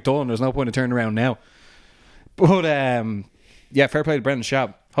 After all we've done, there's no point to turn around now. But yeah, fair play to Brendan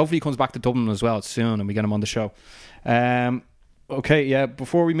Schaub. Hopefully he comes back to Dublin as well soon and we get him on the show. Okay, yeah,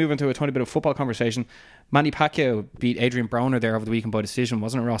 before we move into a tiny bit of football conversation, Manny Pacquiao beat Adrian Broner there over the weekend by decision,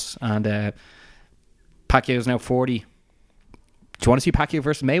 wasn't it, Ross? And Pacquiao is now 40. Do you want to see Pacquiao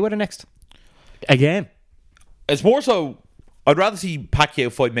versus Mayweather next? Again? It's more so, I'd rather see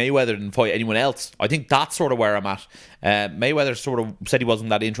Pacquiao fight Mayweather than fight anyone else. I think that's sort of where I'm at. Mayweather sort of said he wasn't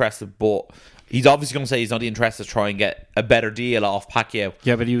that interested, but he's obviously going to say he's not interested to try and get a better deal off Pacquiao.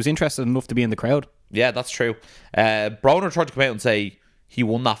 Yeah, but he was interested enough to be in the crowd. Yeah, that's true. Broner tried to come out and say he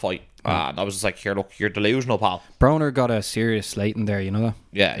won that fight. And I was just like, here, look, you're delusional, pal. Broner got a serious slate in there, you know that?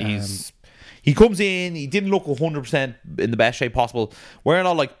 Yeah, he comes in, he didn't look 100% in the best shape possible. Wearing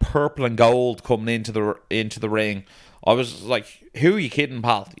all like purple and gold coming into the ring. I was like, who are you kidding,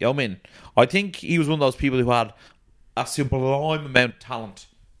 pal? You know what I mean? I think he was one of those people who had a sublime amount of talent,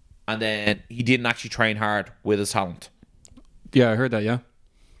 and then he didn't actually train hard with his talent. Yeah, I heard that, yeah.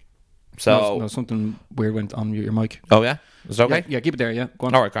 So no, something weird went on your mic. Oh yeah? Is that okay? Yeah, keep it there, yeah. Go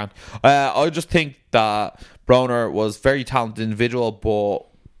on. Alright, go on. I just think that Broner was a very talented individual, but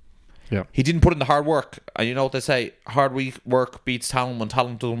he didn't put in the hard work. And you know what they say, hard work beats talent when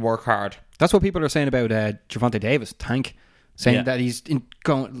talent doesn't work hard. That's what people are saying about Gervonta Davis, Tank, saying that he's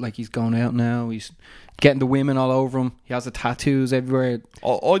going out now. He's getting the women all over him. He has the tattoos everywhere.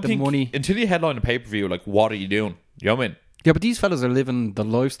 I think money. Until you headline a pay-per-view, like, what are you doing? You know what I mean? Yeah, but these fellas are living the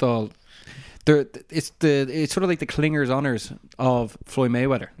lifestyle. It's sort of like the clingers honours of Floyd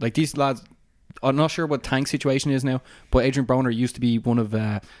Mayweather. Like, these lads, I'm not sure what Tank's situation is now, but Adrian Broner used to be one of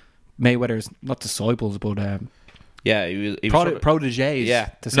Mayweather's, not disciples, but yeah, he was proteges. Yeah,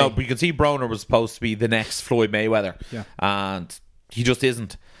 no, but you can see Broner was supposed to be the next Floyd Mayweather, and he just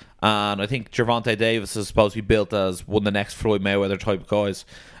isn't. And I think Gervonta Davis is supposed to be built as one of the next Floyd Mayweather type of guys.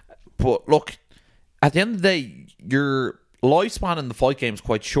 But look, at the end of the day, your lifespan in the fight game is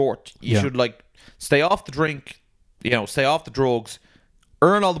quite short. You should like stay off the drink, stay off the drugs,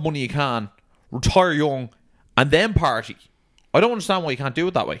 earn all the money you can, retire young, and then party. I don't understand why you can't do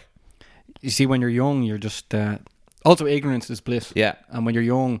it that way. You see, when you're young, you're just also ignorance is bliss. Yeah, and when you're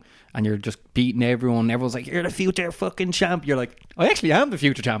young and you're just beating everyone, everyone's like, "You're the future fucking champ." You're like, "I actually am the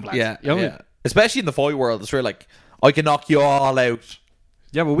future champ, lads." Yeah, you know what I mean? Especially in the fight world, it's really like, I can knock you all out.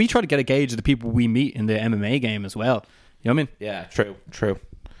 Yeah, but we try to get a gauge of the people we meet in the MMA game as well. You know what I mean? Yeah, true.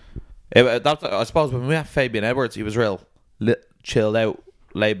 I suppose when we met Fabian Edwards, he was real chilled out,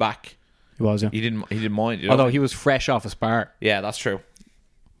 laid back. He was, yeah. He didn't mind. Although he was fresh off a spar. Yeah, that's true.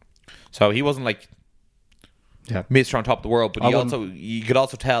 So he wasn't like Mr. on top of the world, but you could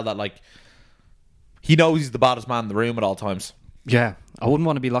also tell that like he knows he's the baddest man in the room at all times. Yeah, I wouldn't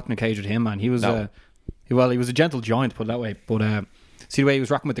want to be locked in a cage with him, man. He was he was a gentle giant, put it that way. But see the way he was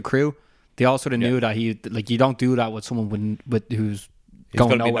rocking with the crew, they all sort of knew that you don't do that with someone who's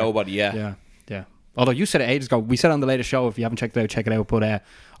going nowhere. Be nobody. Yeah. Although you said it ages ago, we said on the latest show, if you haven't checked it out, check it out. But I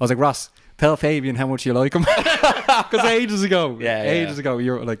was like, Ross, tell Fabian how much you like him, because ages ago,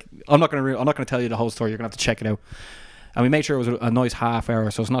 you're like, I'm not gonna tell you the whole story. You're gonna have to check it out. And we made sure it was a nice half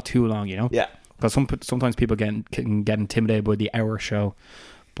hour, so it's not too long, Yeah. Because sometimes people can get intimidated by the hour show.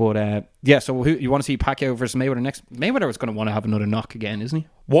 But yeah, so who you want to see Pacquiao versus Mayweather next? Mayweather is going to want to have another knock again, isn't he?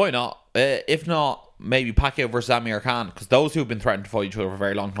 Why not? If not, maybe Pacquiao versus Amir Khan, because those two have been threatening to fight each other for a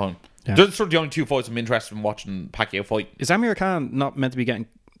very long time. Yeah. Those are sort of the only two fights I'm interested in watching Pacquiao fight. Is Amir Khan not meant to be getting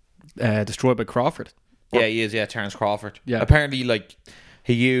destroyed by Crawford? Yeah, he is. Yeah, Terence Crawford. Yeah. Apparently, like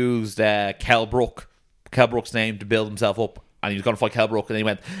he used Kell Brook's name to build himself up, and he was going to fight Kell Brook, and he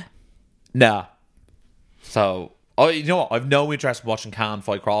went, nah. So, you know what? I've no interest in watching Khan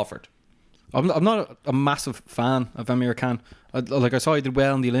fight Crawford. I'm not a massive fan of Amir Khan. I saw he did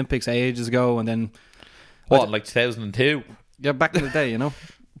well in the Olympics ages ago, and then like 2002? Yeah, back in the day, you know.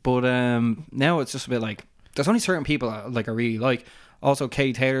 But now it's just a bit like there's only certain people I really like. Also,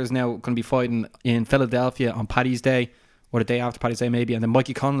 Katie Taylor's now going to be fighting in Philadelphia on Paddy's Day, or the day after Paddy's Day maybe, and then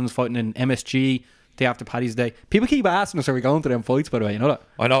Mikey Conlan's fighting in MSG day after Paddy's Day. People keep asking us, are we going to them fights, by the way, you know that?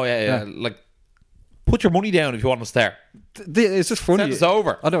 I know, yeah. Like, put your money down if you want us there. It's just funny. Send us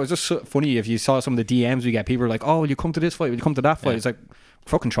over. I know, it's just so funny if you saw some of the DMs we get. People are like, oh, will you come to this fight? Will you come to that fight? Yeah. It's like,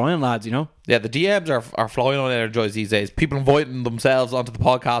 fucking trying, lads, you know? Yeah, the DMs are flying on Energize these days. People inviting themselves onto the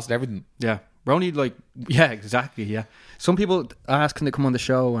podcast and everything. Yeah. We're only like, yeah, exactly, yeah. Some people ask can they come on the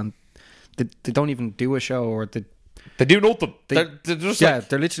show, and they don't even do a show, or they do nothing. They're just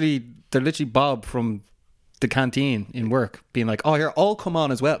they're literally Bob from the canteen in work being like, oh, here, I'll come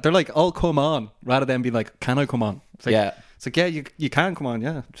on as well. They're like, I'll come on, rather than be like, can I come on? It's like, it's like, yeah, you can come on,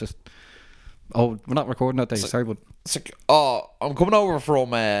 yeah. Just, we're not recording that day. Sorry, but it's like, I'm coming over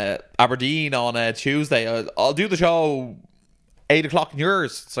from Aberdeen on Tuesday. I'll do the show 8 o'clock in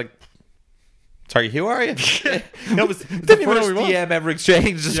yours. It's like, sorry, who are you? It was the first DM ever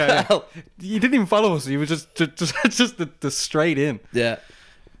exchanged as well. You didn't even follow us. You were just the straight in. Yeah.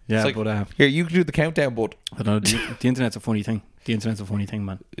 Yeah, like, but here, you can do the countdown, bud. I don't know. The internet's a funny thing. The internet's a funny thing,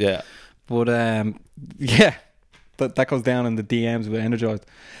 man. Yeah. But yeah, that goes down in the DMs with Energized.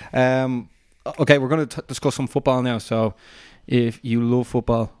 Okay, we're going to discuss some football now. So if you love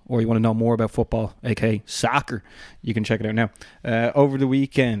football, or you want to know more about football, aka soccer, you can check it out now. Over the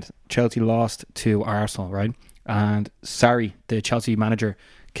weekend, Chelsea lost to Arsenal, right? And Sarri, the Chelsea manager,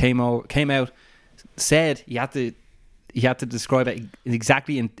 came out, said he had to describe it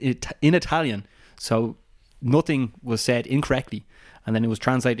exactly in Italian, so nothing was said incorrectly, and then it was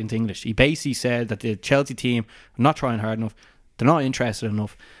translated into English. He basically said that the Chelsea team are not trying hard enough, they're not interested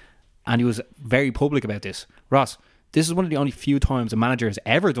enough, and he was very public about this. Ross, this is one of the only few times a manager has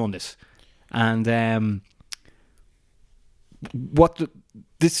ever done this, and I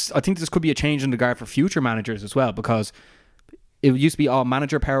think this could be a change in the guard for future managers as well, because it used to be all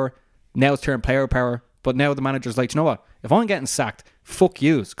manager power, now it's turned player power. But now the manager's like, you know what? If I'm getting sacked, fuck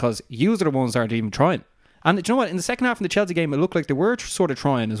yous, because yous are the ones that aren't even trying. And you know what? In the second half of the Chelsea game, it looked like they were sort of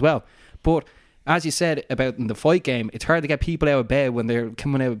trying as well. But as you said about in the fight game, it's hard to get people out of bed when they're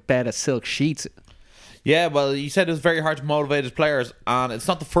coming out of bed as silk sheets. Yeah, well, you said it was very hard to motivate his players, and it's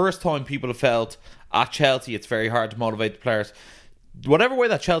not the first time people have felt at Chelsea it's very hard to motivate the players. Whatever way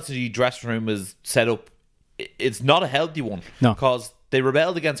that Chelsea dressing room is set up, it's not a healthy one. No. Because they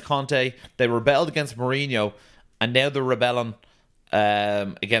rebelled against Conte, they rebelled against Mourinho, and now they're rebelling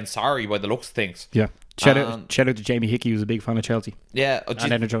against Sarri by the looks of things. Yeah. Shout out to Jamie Hickey, who's a big fan of Chelsea. Yeah.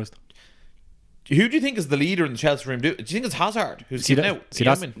 And Energized. Who do you think is the leader in the Chelsea room? Do you think it's Hazard who's getting out? See,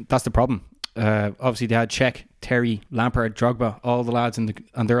 that's the problem. Obviously, they had Cech, Terry, Lampard, Drogba, all the lads, and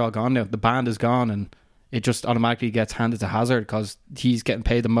they're all gone now. The band is gone, and it just automatically gets handed to Hazard because he's getting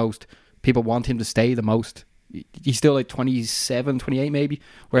paid the most. People want him to stay the most. He's still like 27, 28 maybe,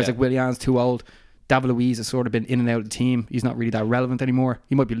 whereas like Willian's too old. David Luiz has sort of been in and out of the team. He's not really that relevant anymore.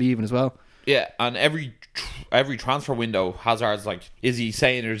 He might be leaving as well. Yeah, and every transfer window, Hazard's like, is he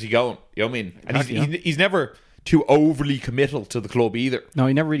staying or is he going? You know what I mean? And he's never too overly committal to the club either. No,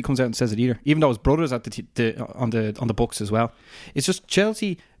 he never really comes out and says it either. Even though his brother's at on the books as well. It's just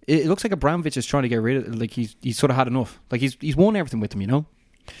Chelsea. It looks like Abramovich is trying to get rid of it. Like he's sort of had enough. Like he's won everything with them, you know.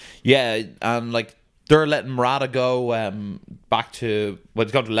 Yeah, and like they're letting Morata go back to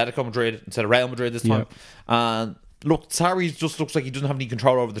he's going to Atletico Madrid instead of Real Madrid this time. Yeah. And look, Sarri just looks like he doesn't have any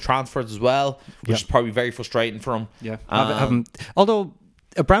control over the transfers as well, which is probably very frustrating for him. Yeah, although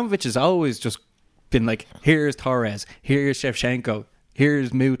Abramovich has always just been like, here's Torres, here's Shevchenko,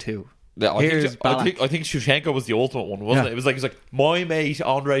 here's Mutu. Yeah, I think Shevchenko was the ultimate one, wasn't it? It was like, he's like, my mate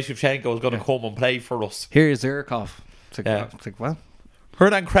Andrei Shevchenko is going to come and play for us. Here's Zirkov. It's like, well,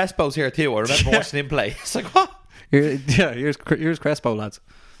 Hernan Crespo's here too. I remember watching him play. It's like, what? Here's Crespo, lads.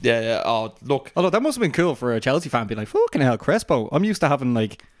 Yeah. Oh, look. Although that must have been cool for a Chelsea fan, being like, fucking hell, Crespo. I'm used to having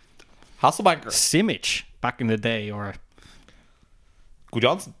like Hasselbanker, Simic back in the day, or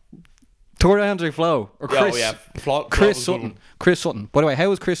Gudjohnsen. Tore Andre Flo or Chris. Oh yeah, Flo Chris was Sutton. good. Chris Sutton. By the way,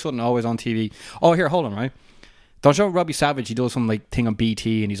 how is Chris Sutton always on TV? Oh, here, hold on, right? Don't show Robbie Savage. He does some like thing on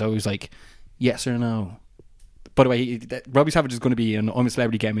BT, and he's always like, yes or no. By the way, Robbie Savage is going to be in I'm a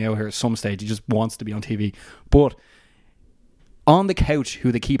Celebrity, Get Me Out Here at some stage. He just wants to be on TV. But on the couch,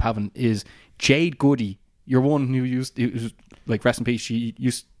 who they keep having is Jade Goody. You're one who was, like, rest in peace. She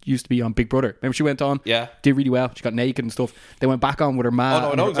used to be on Big Brother. Remember, she went on, Yeah. did really well. She got naked and stuff. They went back on with her man. Oh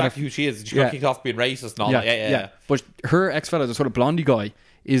no, I know exactly who she is. She got kicked off being racist and all that. Yeah. But her ex fella, the sort of blondie guy,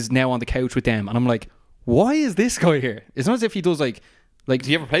 is now on the couch with them, and I'm like, why is this guy here? It's not as if he does like. Did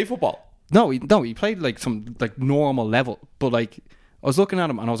he ever play football? No, he played like some like normal level, but like I was looking at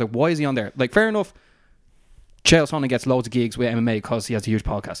him and I was like, why is he on there? Like, fair enough. Chael Sonnen gets loads of gigs with MMA because he has a huge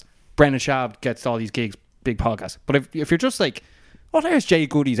podcast. Brendan Schaub gets all these gigs, big podcasts. But if you're just like, oh, there's Jay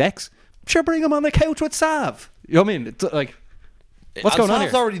Goody's ex, sure, bring him on the couch with Sav. You know what I mean? It's like, what's going on here?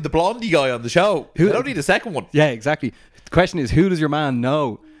 Sav's already the blondie guy on the show. Who- I don't need a second one. Yeah, exactly. The question is, who does your man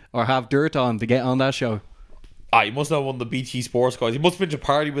know or have dirt on to get on that show? You must know one of the BT Sports guys. He must have been to a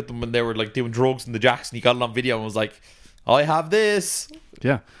party with them when they were like doing drugs in the Jackson. He got it on video and was like, I have this.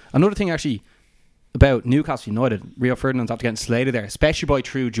 Yeah. Another thing actually about Newcastle United, Rio Ferdinand's after getting slated there, especially by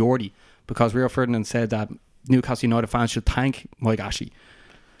True Geordie, because Rio Ferdinand said that Newcastle United fans should thank Mike Ashley.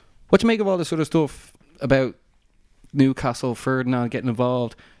 What do you make of all this sort of stuff about Newcastle, Ferdinand getting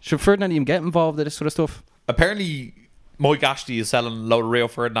involved? Should Ferdinand even get involved in this sort of stuff? Apparently, Mike Ashley is selling a load of Rio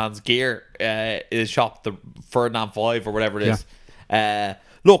Ferdinand's gear in his shop, the Ferdinand 5 or whatever it is.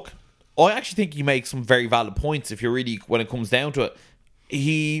 Look, I actually think he makes some very valid points if you really, when it comes down to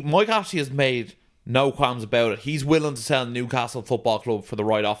it. Mike Ashley has made no qualms about it. He's willing to sell Newcastle Football Club for the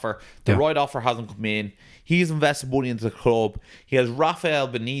right offer. The right offer hasn't come in. He's invested money into the club. He has Rafael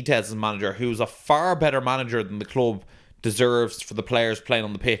Benitez as manager, who's a far better manager than the club deserves for the players playing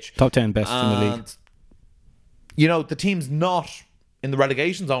on the pitch. Top 10 best in the league. You know, the team's not in the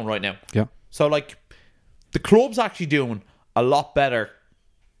relegation zone right now. Yeah. So, like, the club's actually doing a lot better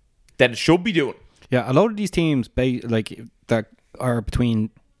than it should be doing. Yeah, a lot of these teams that are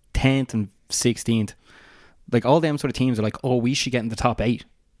between 10th and 16th, like all them sort of teams are like, oh, we should get in the top 8.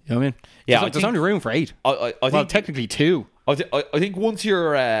 You know what I mean? Yeah, there's only room for 8. I think technically 2. I think once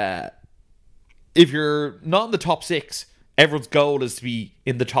you're, if you're not in the top 6, everyone's goal is to be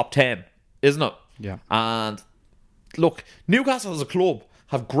in the top 10, isn't it? Yeah. And look, Newcastle as a club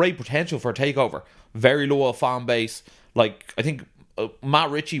have great potential for a takeover. Very loyal fan base. Like, I think Matt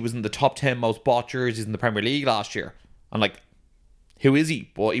Ritchie was in the top 10 most bought jerseys in the Premier League last year. And like, who is he?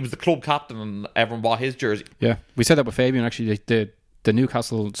 Well, he was the club captain and everyone bought his jersey. Yeah. We said that with Fabian, actually. The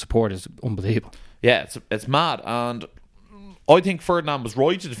Newcastle support is unbelievable. Yeah, it's mad. And I think Ferdinand was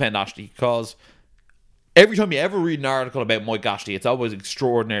right to defend Ashley, because every time you ever read an article about Mike Ashley, it's always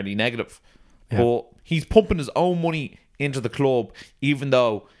extraordinarily negative. Yeah. But he's pumping his own money into the club, even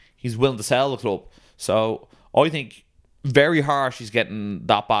though he's willing to sell the club. So I think very harsh he's getting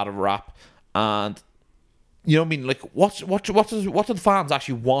that bad of a rap. And you know what I mean? Like, what do the fans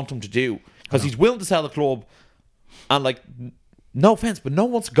actually want him to do? Because he's willing to sell the club, and like, no offense, but no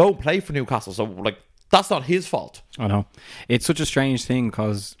one wants to go play for Newcastle. So like, that's not his fault. I know. It's such a strange thing,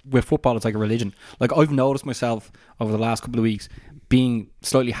 because with football, it's like a religion. Like, I've noticed myself over the last couple of weeks being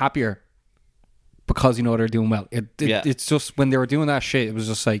slightly happier because, you know, they're doing well. It's just, when they were doing that shit, it was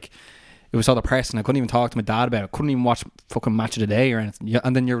just like, it was so depressing. I couldn't even talk to my dad about it. Couldn't even watch fucking Match of the Day or anything.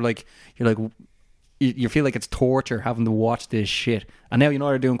 And then you feel like it's torture having to watch this shit. And now, you know,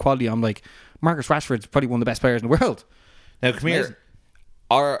 they're doing quality. I'm like, Marcus Rashford's probably one of the best players in the world. Now, come here.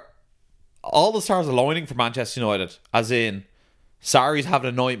 Are all the stars aligning for Manchester United? As in, Sarri's having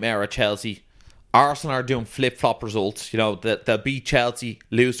a nightmare at Chelsea. Arsenal are doing flip-flop results. You know, they'll beat Chelsea,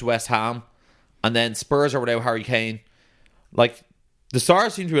 lose to West Ham, and then Spurs are without Harry Kane. Like, the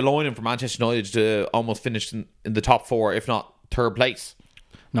stars seem to be aligning for Manchester United to almost finish in the top 4, if not third place.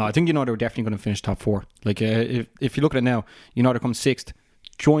 No, I think United are definitely going to finish top 4. Like, if you look at it now, United come 6th,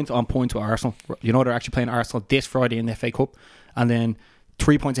 joint on points with Arsenal. United are actually playing Arsenal this Friday in the FA Cup, and then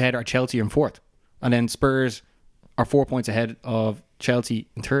 3 points ahead are Chelsea in 4th, and then Spurs are 4 points ahead of Chelsea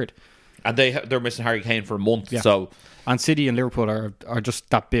in 3rd. And they're missing Harry Kane for a month. Yeah. So, and City and Liverpool are just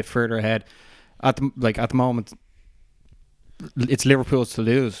that bit further ahead. At the moment, it's Liverpool's to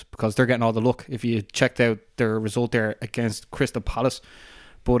lose, because they're getting all the luck. If you checked out their result there against Crystal Palace,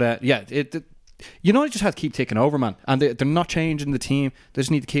 but United just have to keep taking over, man. And they're not changing the team. They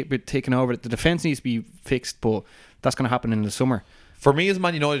just need to keep it taking over. The defence needs to be fixed, but that's going to happen in the summer. For me as a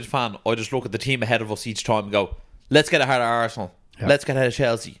Man United fan, I just look at the team ahead of us each time and go, let's get ahead of Arsenal. Yeah. Let's get ahead of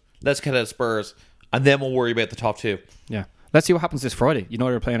Chelsea. Let's get ahead of Spurs. And then we'll worry about the top 2. Yeah. Let's see what happens this Friday.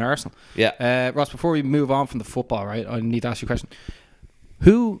 United are playing Arsenal. Yeah. Ross, before we move on from the football, right, I need to ask you a question.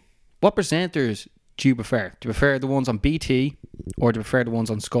 What presenters do you prefer? Do you prefer the ones on BT or do you prefer the ones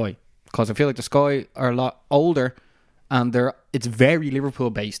on Sky? Because I feel like the Sky are a lot older and it's very Liverpool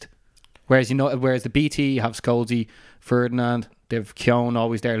based. Whereas the BT have Scholesy, Ferdinand, they've Keown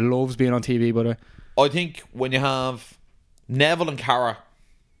always there, loves being on TV, by the way. I think when you have Neville and Cara,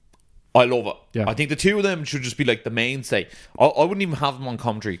 I love it. Yeah. I think the two of them should just be like the mainstay. I wouldn't even have them on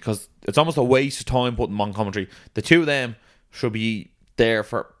commentary because it's almost a waste of time putting them on commentary. The two of them should be there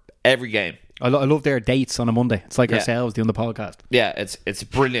for every game. I love their dates on a Monday. It's like ourselves doing the podcast. Yeah, it's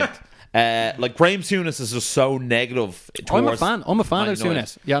brilliant. Like Graham Souness is just so negative. I'm a fan of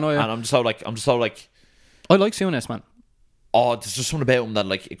Souness. Yeah, no, yeah. And I'm just so like I like Souness, man. Oh, there's just something about him that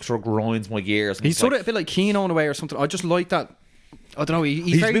like it sort of grinds my gears. He's sort of a bit like Keane in a way or something. I just like that. I don't know.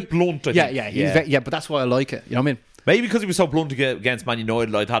 He's very, a bit blunt. I think. Yeah, but that's why I like it. You know what I mean? Maybe because he was so blunt against Man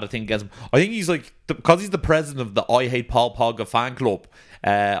United, I'd had a thing against him. I think he's like because he's the president of the I Hate Paul Pogba fan club.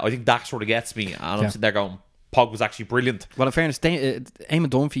 I think that sort of gets me, and I'm sitting there going, Pog was actually brilliant. Well, in fairness, Eamon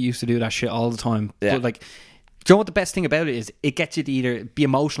Dunphy used to do that shit all the time. Yeah. But like, do you know what the best thing about it is? It gets you to either be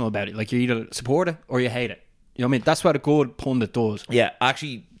emotional about it, like you either support it or you hate it. You know what I mean? That's what a good pundit does. Yeah,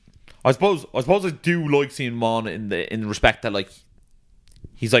 actually, I suppose I do like seeing him on in respect that like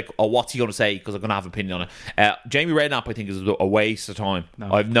he's like, oh, what's he going to say? Because I'm going to have an opinion on it. Jamie Redknapp, I think, is a waste of time.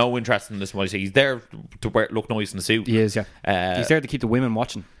 No. I have no interest in this one. He's there to look nice in the suit. He is, yeah. He's there to keep the women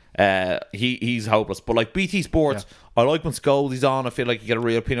watching. He's hopeless. But like BT Sports, I like when Scholes on. I feel like you get a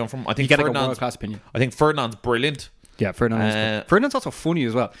real opinion from him. I think you get a world-class opinion. I think Ferdinand's brilliant. Yeah, Ferdinand's also funny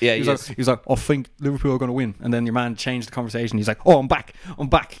as well. Yeah, he's like, I think Liverpool are going to win, and then your man changed the conversation. He's like, oh, I'm back.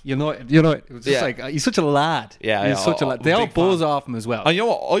 You know. It was just like he's such a lad. Yeah, he's such a lad. They all buzz off him as well. And you know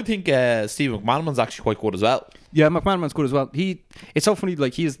what? I think Steve McManaman's actually quite good as well. Yeah, McManaman's good as well. It's so funny.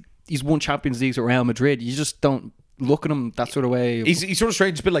 Like he's won Champions Leagues at Real Madrid. You just don't look at him that sort of way. He's sort of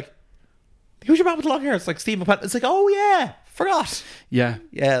strange. It's a bit like, who's your man with the long hair? It's like Steve McManaman. It's like, oh yeah. Forgot. Yeah.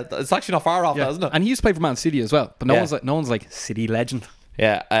 It's actually not far off that, isn't it? And he used to play for Man City as well. But no one's like City legend.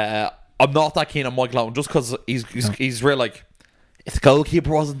 Yeah. I'm not that keen on Michael Owen just because he's real like, if the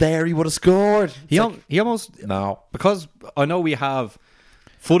goalkeeper wasn't there, he would have scored. He almost because I know we have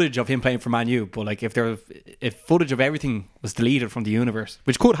footage of him playing for Man U, but like if footage of everything was deleted from the universe,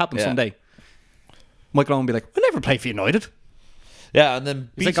 which could happen someday, Michael Owen would be like, "I never played for United." Yeah, and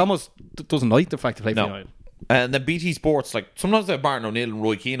then he's like almost doesn't like the fact to play for United. And then BT Sports, like sometimes they have Martin O'Neill and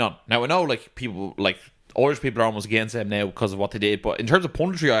Roy Keane on. Now I know like people like Irish people are almost against them now because of what they did, but in terms of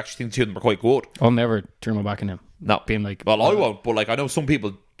punditry, I actually think the two of them are quite good. I'll never turn my back on him. No, being like, well, I won't, but like I know some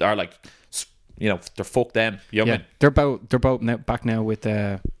people are like, you know, they're fuck them. You know what I mean? They're both back now with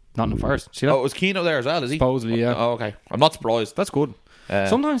Nottingham Forest. See that? Oh, it was Keane out there as well, is he? Supposedly, yeah. Oh, okay. I'm not surprised. That's good.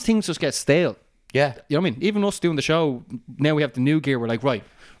 Sometimes things just get stale. Yeah. You know what I mean? Even us doing the show, now we have the new gear, we're like, right,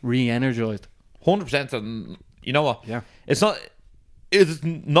 re-energized. 100%. And you know what? Yeah. It's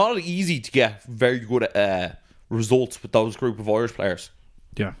not easy to get very good results with those group of Irish players.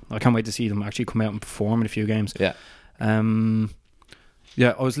 Yeah. I can't wait to see them actually come out and perform in a few games. Yeah. I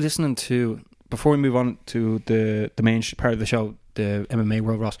was listening to, before we move on to the main part of the show, the MMA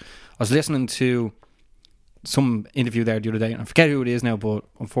World Ross, I was listening to some interview there the other day, and I forget who it is now, but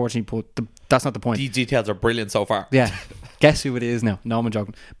unfortunately, that's not the point. These details are brilliant so far. Yeah. Guess who it is now? No, I'm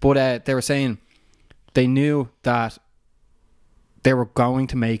joking. But they were saying they knew that they were going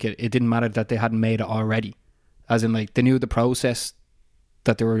to make it. It didn't matter that they hadn't made it already. As in, like, they knew the process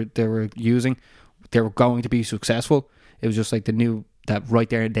that they were using. They were going to be successful. It was just like they knew that right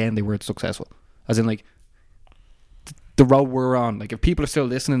there and then they were successful. As in, like, the road we're on. Like, if people are still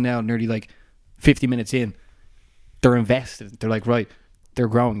listening now, nearly like 50 minutes in, they're invested. They're like, right, they're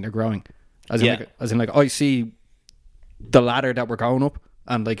growing. As in, like, I see the ladder that we're going up,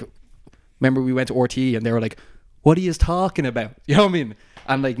 and like, remember we went to RT and they were like, what are you talking about? You know what I mean?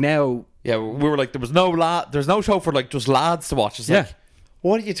 And like now, yeah, we were like, there's no show for like just lads to watch. It's like,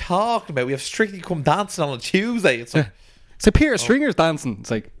 what are you talking about? We have Strictly Come Dancing on a Tuesday. It's like, it's like Peter Stringer's dancing.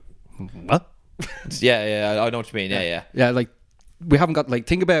 It's like, what? Yeah, I know what you mean. Yeah. Like, we haven't got, like,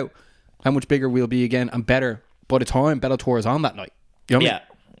 think about how much bigger we'll be again and better by the time Bellator is on that night. You know what I mean?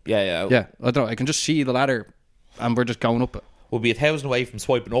 Yeah. I don't know. I can just see the ladder and we're just going up it. We'll be 1,000 away from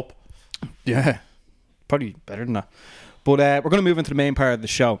swiping up. Yeah. Probably better than that. But we're going to move into the main part of the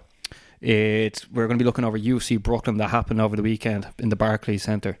show. We're going to be looking over UFC Brooklyn that happened over the weekend in the Barclays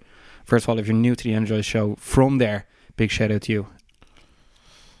Centre. First of all, if you're new to the Energize show, from there, big shout out to you.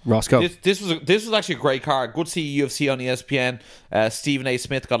 Roscoe. This was actually a great card. Good to see UFC on ESPN. Stephen A.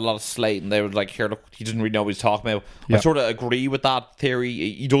 Smith got a lot of slate, and they were like, "Here, look, he doesn't really know what he's talking about." Yeah. I sort of agree with that theory.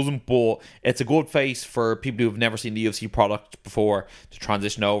 He doesn't, but it's a good face for people who have never seen the UFC product before to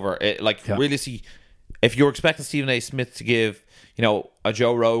transition over. Really see if you're expecting Stephen A. Smith to give, a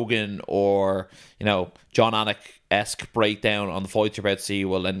Joe Rogan or John Anik-esque breakdown on the fights you're about to see,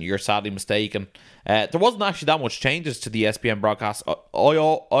 well, then you're sadly mistaken. There wasn't actually that much changes to the ESPN broadcast. I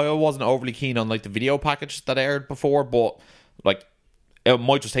wasn't overly keen on the video package that aired before, but it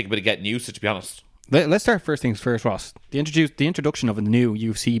might just take a bit of getting used to be honest. Let's start first things first, Ross. The introduction of a new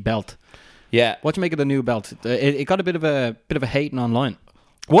UFC belt. Yeah, what do you make of the new belt? It got a bit of a hating online.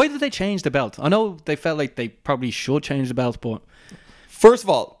 Why did they change the belt? I know they felt like they probably should change the belt, but first of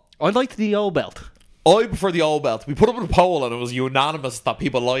all, I liked the old belt. I prefer the old belt. We put up in a poll and it was unanimous that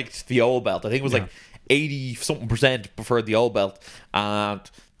people liked the old belt. I think it was 80-something% preferred the old belt, and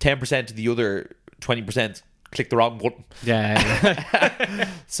 10% of the other 20% clicked the wrong button. Yeah.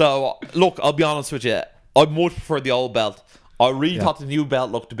 So look, I'll be honest with you, I much prefer the old belt. I really thought the new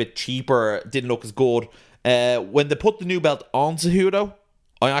belt looked a bit cheaper, didn't look as good. When they put the new belt on Cejudo,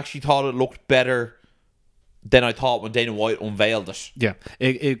 I actually thought it looked better than I thought when Dana White unveiled it. Yeah,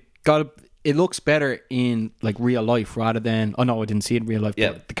 it looks better in real life rather than. Oh no, I didn't see it in real life.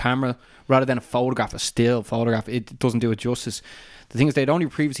 Yeah. But the camera, rather than a still photograph, it doesn't do it justice. The thing is, they'd only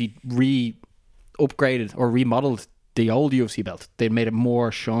previously upgraded or remodeled the old UFC belt. They made it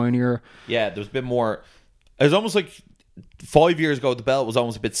more shinier. Yeah, there was a bit more. It was almost like 5 years ago the belt was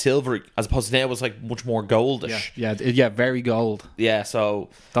almost a bit silvery, as opposed to now it was much more goldish. Yeah, very gold. Yeah, so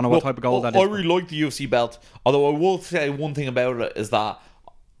don't know what type of gold that is. I really like the UFC belt, although I will say one thing about it is that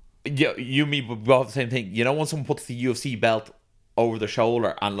you and me both have the same thing. When someone puts the UFC belt over their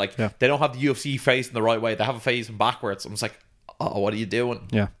shoulder and they don't have the UFC facing the right way, they have it facing backwards. I'm just like, oh, what are you doing?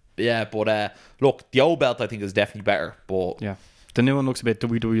 Yeah, but look, the old belt I think is definitely better. But yeah, the new one looks a bit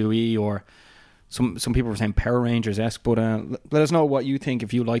WWE or some people were saying Power Rangers-esque. But let us know what you think,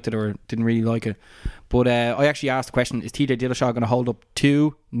 if you liked it or didn't really like it. But I actually asked the question: is TJ Dillashaw going to hold up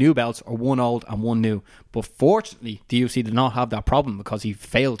 2 new belts or 1 old and 1 new? But fortunately, the UFC did not have that problem because he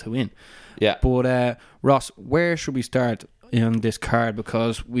failed to win. Yeah. But Ross, where should we start in this card,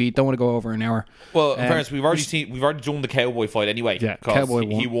 because we don't want to go over an hour? Well, in fairness, we've already done the Cowboy fight anyway. Yeah, Cowboy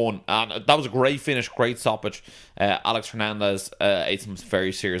he won, and that was a great finish, great stoppage. Alex Hernandez ate some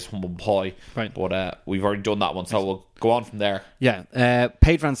very serious humble pie, right? But we've already done that one, so we'll go on from there. Yeah,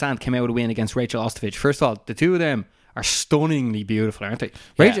 Paige Van Sant came out with a win against Rachel Ostovich. First of all, the two of them are stunningly beautiful, aren't they?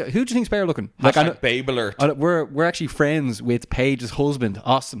 Rachel, who do you think's better looking? Babe alert. We're actually friends with Paige's husband,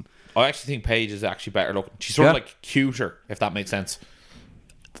 Austin. I actually think Paige is actually better looking. She's sort of cuter, if that makes sense.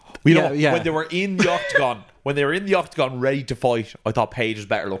 When they were in the octagon, ready to fight, I thought Paige was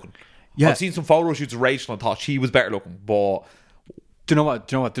better looking. Yeah. I've seen some photo shoots of Rachel and I thought she was better looking, but do you know what?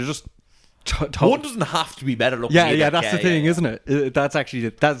 They're just one doesn't have to be better looking. Yeah, that's the thing, isn't it? That's actually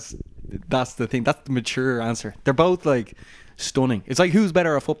that's the thing. That's the mature answer. They're both stunning. It's like, who's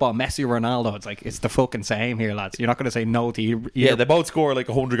better at football, Messi or Ronaldo? It's like, it's the fucking same here, lads. You're not going to say no to either. Yeah, they both score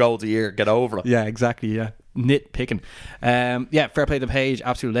 100 goals a year. Get over it. Yeah, exactly. Yeah, nitpicking. Fair play to Paige,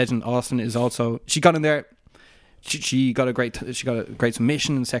 absolute legend. Austin is also, she got in there. She got a great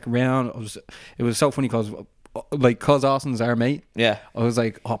submission in the second round. It was so funny because Austin's our mate. Yeah, I was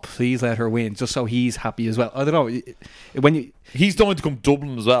like, oh, please let her win, just so he's happy as well. I don't know, he's going to come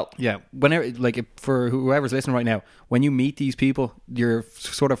Dublin as well. Yeah, whenever, for whoever's listening right now, when you meet these people, you're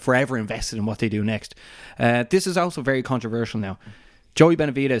sort of forever invested in what they do next. This is also very controversial now. Joey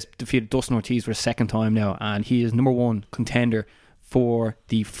Benavidez defeated Dustin Ortiz for a second time now, and he is number 1 contender for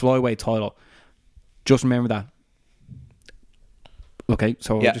the flyweight title. Just remember that. Okay,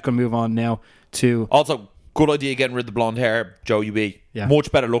 so we're just going to move on now to... Also, good idea getting rid of the blonde hair, Joe UB. Yeah. Much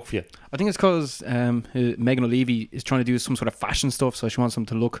better look for you. I think it's because Megan O'Leary is trying to do some sort of fashion stuff, so she wants him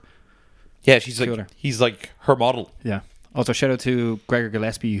to look... Yeah, he's her model. Yeah. Also, shout out to Gregor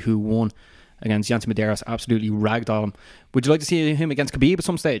Gillespie, who won against Yancy Medeiros, absolutely ragdolled him. Would you like to see him against Khabib at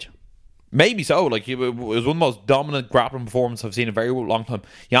some stage? Maybe so. It was one of the most dominant grappling performances I've seen in a very long time.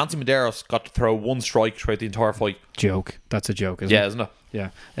 Yancy Medeiros got to throw 1 strike throughout the entire fight. Joke. That's a joke, isn't it? Yeah, isn't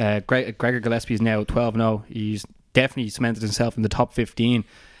it? Yeah. Gregor Gillespie is now 12-0. He's definitely cemented himself in the top 15.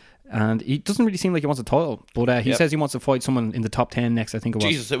 And he doesn't really seem like he wants a title. But he says he wants to fight someone in the top 10 next, I think it was.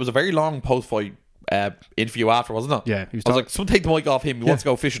 Jesus, it was a very long post-fight interview after, wasn't it? Yeah. I was like, someone take the mic off him. He wants to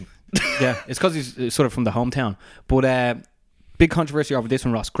go fishing. Yeah, it's because he's sort of from the hometown. But... big controversy over this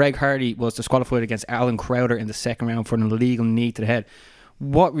one, Ross. Greg Hardy was disqualified against Alan Crowder in the second round for an illegal knee to the head.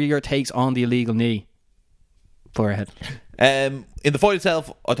 What were your takes on the illegal knee? Fire ahead. In the fight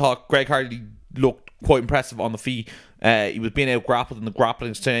itself, I thought Greg Hardy looked quite impressive on the feet. He was being out grappled in the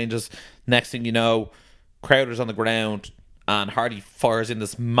grappling exchanges. Next thing you know, Crowder's on the ground and Hardy fires in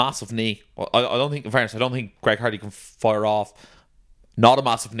this massive knee. I don't think, in fairness, I don't think Greg Hardy can fire off not a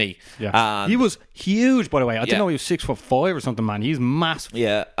massive knee. Yeah, he was huge, by the way. I didn't know he was 6'5" or something, man. He's massive.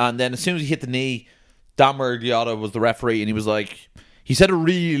 Yeah, and then as soon as he hit the knee, Dan Murgliata was the referee, and he was like, he said it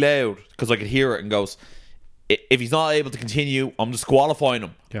really loud because I could hear it, and goes, if he's not able to continue, I'm disqualifying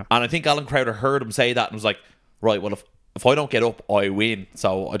him. Yeah. And I think Alan Crowder heard him say that and was like, right, well, if I don't get up, I win,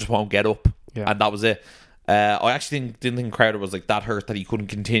 so I just won't get up. Yeah. And that was it. I actually didn't think Crowder was like that hurt that he couldn't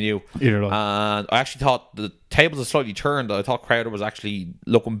continue. Either way. And I actually thought the tables had slightly turned. I thought Crowder was actually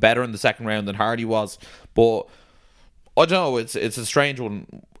looking better in the second round than Hardy was. But I don't know, it's a strange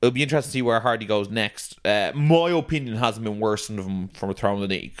one. It'll be interesting to see where Hardy goes next. My opinion hasn't been worse than him from throwing the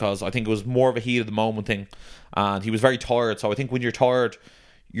knee, because I think it was more of a heat of the moment thing, and he was very tired. So I think when you're tired,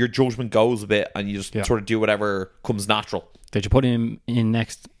 your judgment goes a bit and you just sort of do whatever comes natural. Did you put him in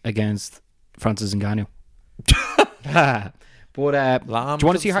next against Francis Ngannou? But do you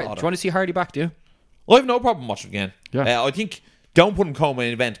want to see Hardy back? Do you? I have no problem watching again. Yeah. I think don't put him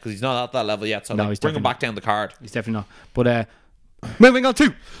co-main event because he's not at that level yet. So No, he's bring him definitely back down the card. He's definitely not. But moving on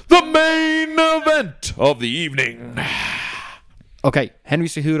to The main event of the evening. okay, Henry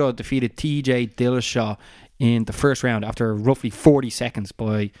Cejudo defeated TJ Dillashaw in the first round after roughly 40 seconds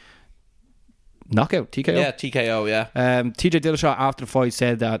by knockout, TKO. Yeah, TKO, yeah. TJ Dillashaw after the fight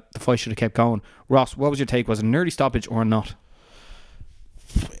said that the fight should have kept going. Ross, what was your take? Was it an early stoppage or not?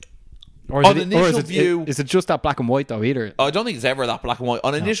 Or On initial view, is it just that black and white though? Either I don't think it's ever that black and white.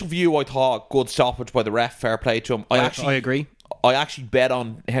 On initial view, I thought good stoppage by the ref, fair play to him. I agree. I actually bet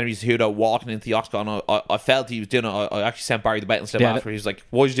on Henry Cejudo walking into the octagon. I felt he was doing it. I actually sent Barry the betting slip after. He was like,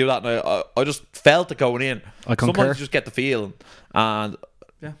 "Why'd you do that?" And I just felt it going in. I concur. Sometimes you just get the feeling. And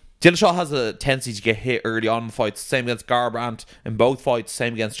Dillashaw has a tendency to get hit early on in fights. Same against Garbrandt in both fights.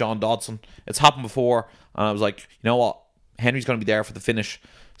 Same against John Dodson. It's happened before. And I was like, you know what? Henry's going to be there for the finish.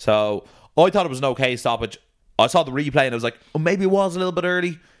 So I thought it was an okay stoppage. I saw the replay and I was like, oh, maybe it was a little bit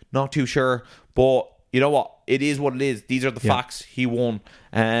early. Not too sure. But you know what? It is what it is. These are the facts. He won.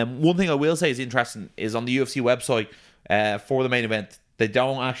 One thing I will say is interesting is on the UFC website for the main event, they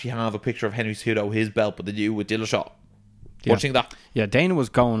don't actually have a picture of Henry Cejudo, his belt, but they do with Dillashaw. Yeah. Watching that. Yeah, Dana was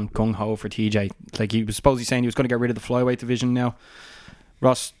going gung-ho for TJ. Like, he was supposedly saying he was going to get rid of the flyweight division now.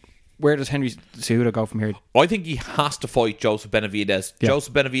 Ross, where does Henry Cejudo go from here? I think he has to fight Joseph Benavidez. Yeah.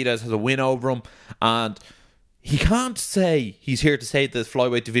 Joseph Benavidez has a win over him, and he can't say he's here to save the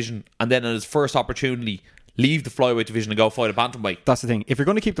flyweight division and then at his first opportunity leave the flyweight division and go fight a bantamweight. That's the thing. If you're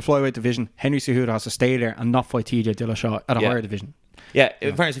going to keep the flyweight division, Henry Cejudo has to stay there and not fight TJ Dillashaw at a higher division. Yeah,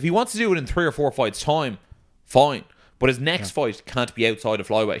 in fairness, if he wants to do it in 3 or 4 fights' time, fine. But his next fight can't be outside of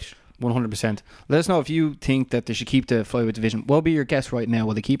flyweight. 100%. Let us know if you think that they should keep the flyweight division. What will be your guess right now?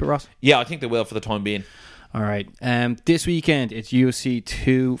 Will they keep it, Ross? Yeah, I think they will for the time being. All right. This weekend, it's UFC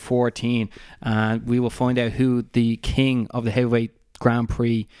 214, and we will find out who the king of the heavyweight Grand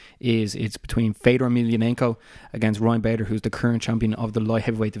Prix is. It's between Fedor Emelianenko against Ryan Bader, who's the current champion of the light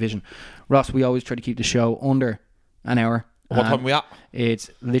heavyweight division. Ross, we always try to keep the show under an hour. What time are we at?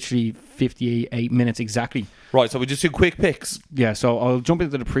 It's literally 58 minutes exactly. Right, so we just do quick picks. Yeah, so I'll jump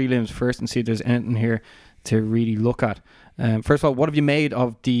into the prelims first and see if there's anything here to really look at. First of all, what have you made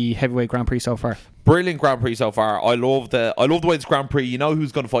of the heavyweight Grand Prix so far? Brilliant Grand Prix so far. I love the way it's Grand Prix. You know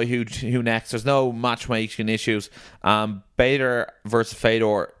who's going to fight who next. There's no matchmaking issues. Bader versus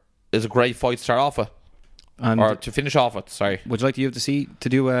Fedor is a great fight to start off with. Or to finish off with, sorry. Would you like to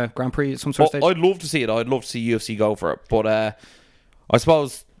do a Grand Prix at some sort of stage? I'd love to see it. I'd love to see UFC go for it. But I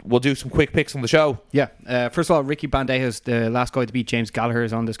suppose we'll do some quick picks on the show. Yeah. First of all, Ricky Bandejas, the last guy to beat James Gallagher,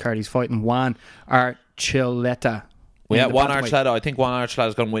 is on this card. He's fighting Juan Archuleta. Yeah, Juan Archuleta. I think Juan Archuleta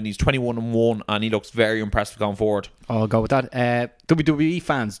is going to win. He's 21-1 and he looks very impressive going forward. I'll go with that. WWE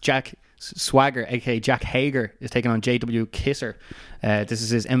fans, Jack Swagger, aka Jack Hager, is taking on JW Kisser. This is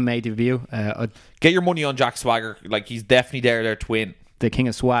his MMA debut. Get your money on Jack Swagger. Like, he's definitely there to win. The king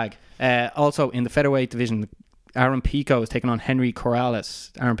of swag. Also in the featherweight division, Aaron Pico is taking on Henry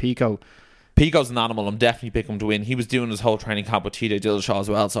Corrales. Aaron Pico's an animal. I'm definitely picking him to win. He was doing his whole training camp with TJ Dillashaw as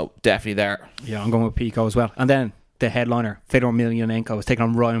well, so definitely there. Yeah, I'm going with Pico as well. And then the headliner, Fedor Emelianenko, is taking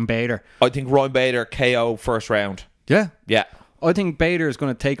on Ryan Bader. I think Ryan Bader KO first round. Yeah? Yeah. I think Bader is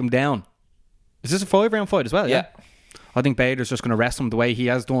going to take him down. Is this a 5-round fight as well? Yeah. I think Bader's just going to rest him the way he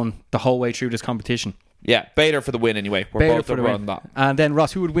has done the whole way through this competition. Yeah, Bader for the win anyway. We're Bader both for the win. that. And then,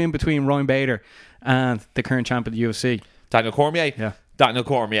 Ross, who would win between Ryan Bader and the current champ of the UFC? Daniel Cormier. Yeah. Daniel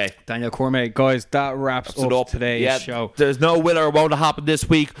Cormier. Daniel Cormier. Guys, that wraps up today's show. There's no winner won't happen this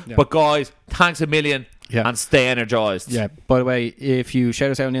week. Yeah. But guys, thanks a million. Yeah. And stay energized. Yeah. By the way, if you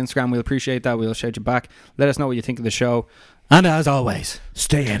shout us out on Instagram, we'll appreciate that. We'll shout you back. Let us know what you think of the show. And as always,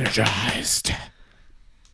 Stay energized.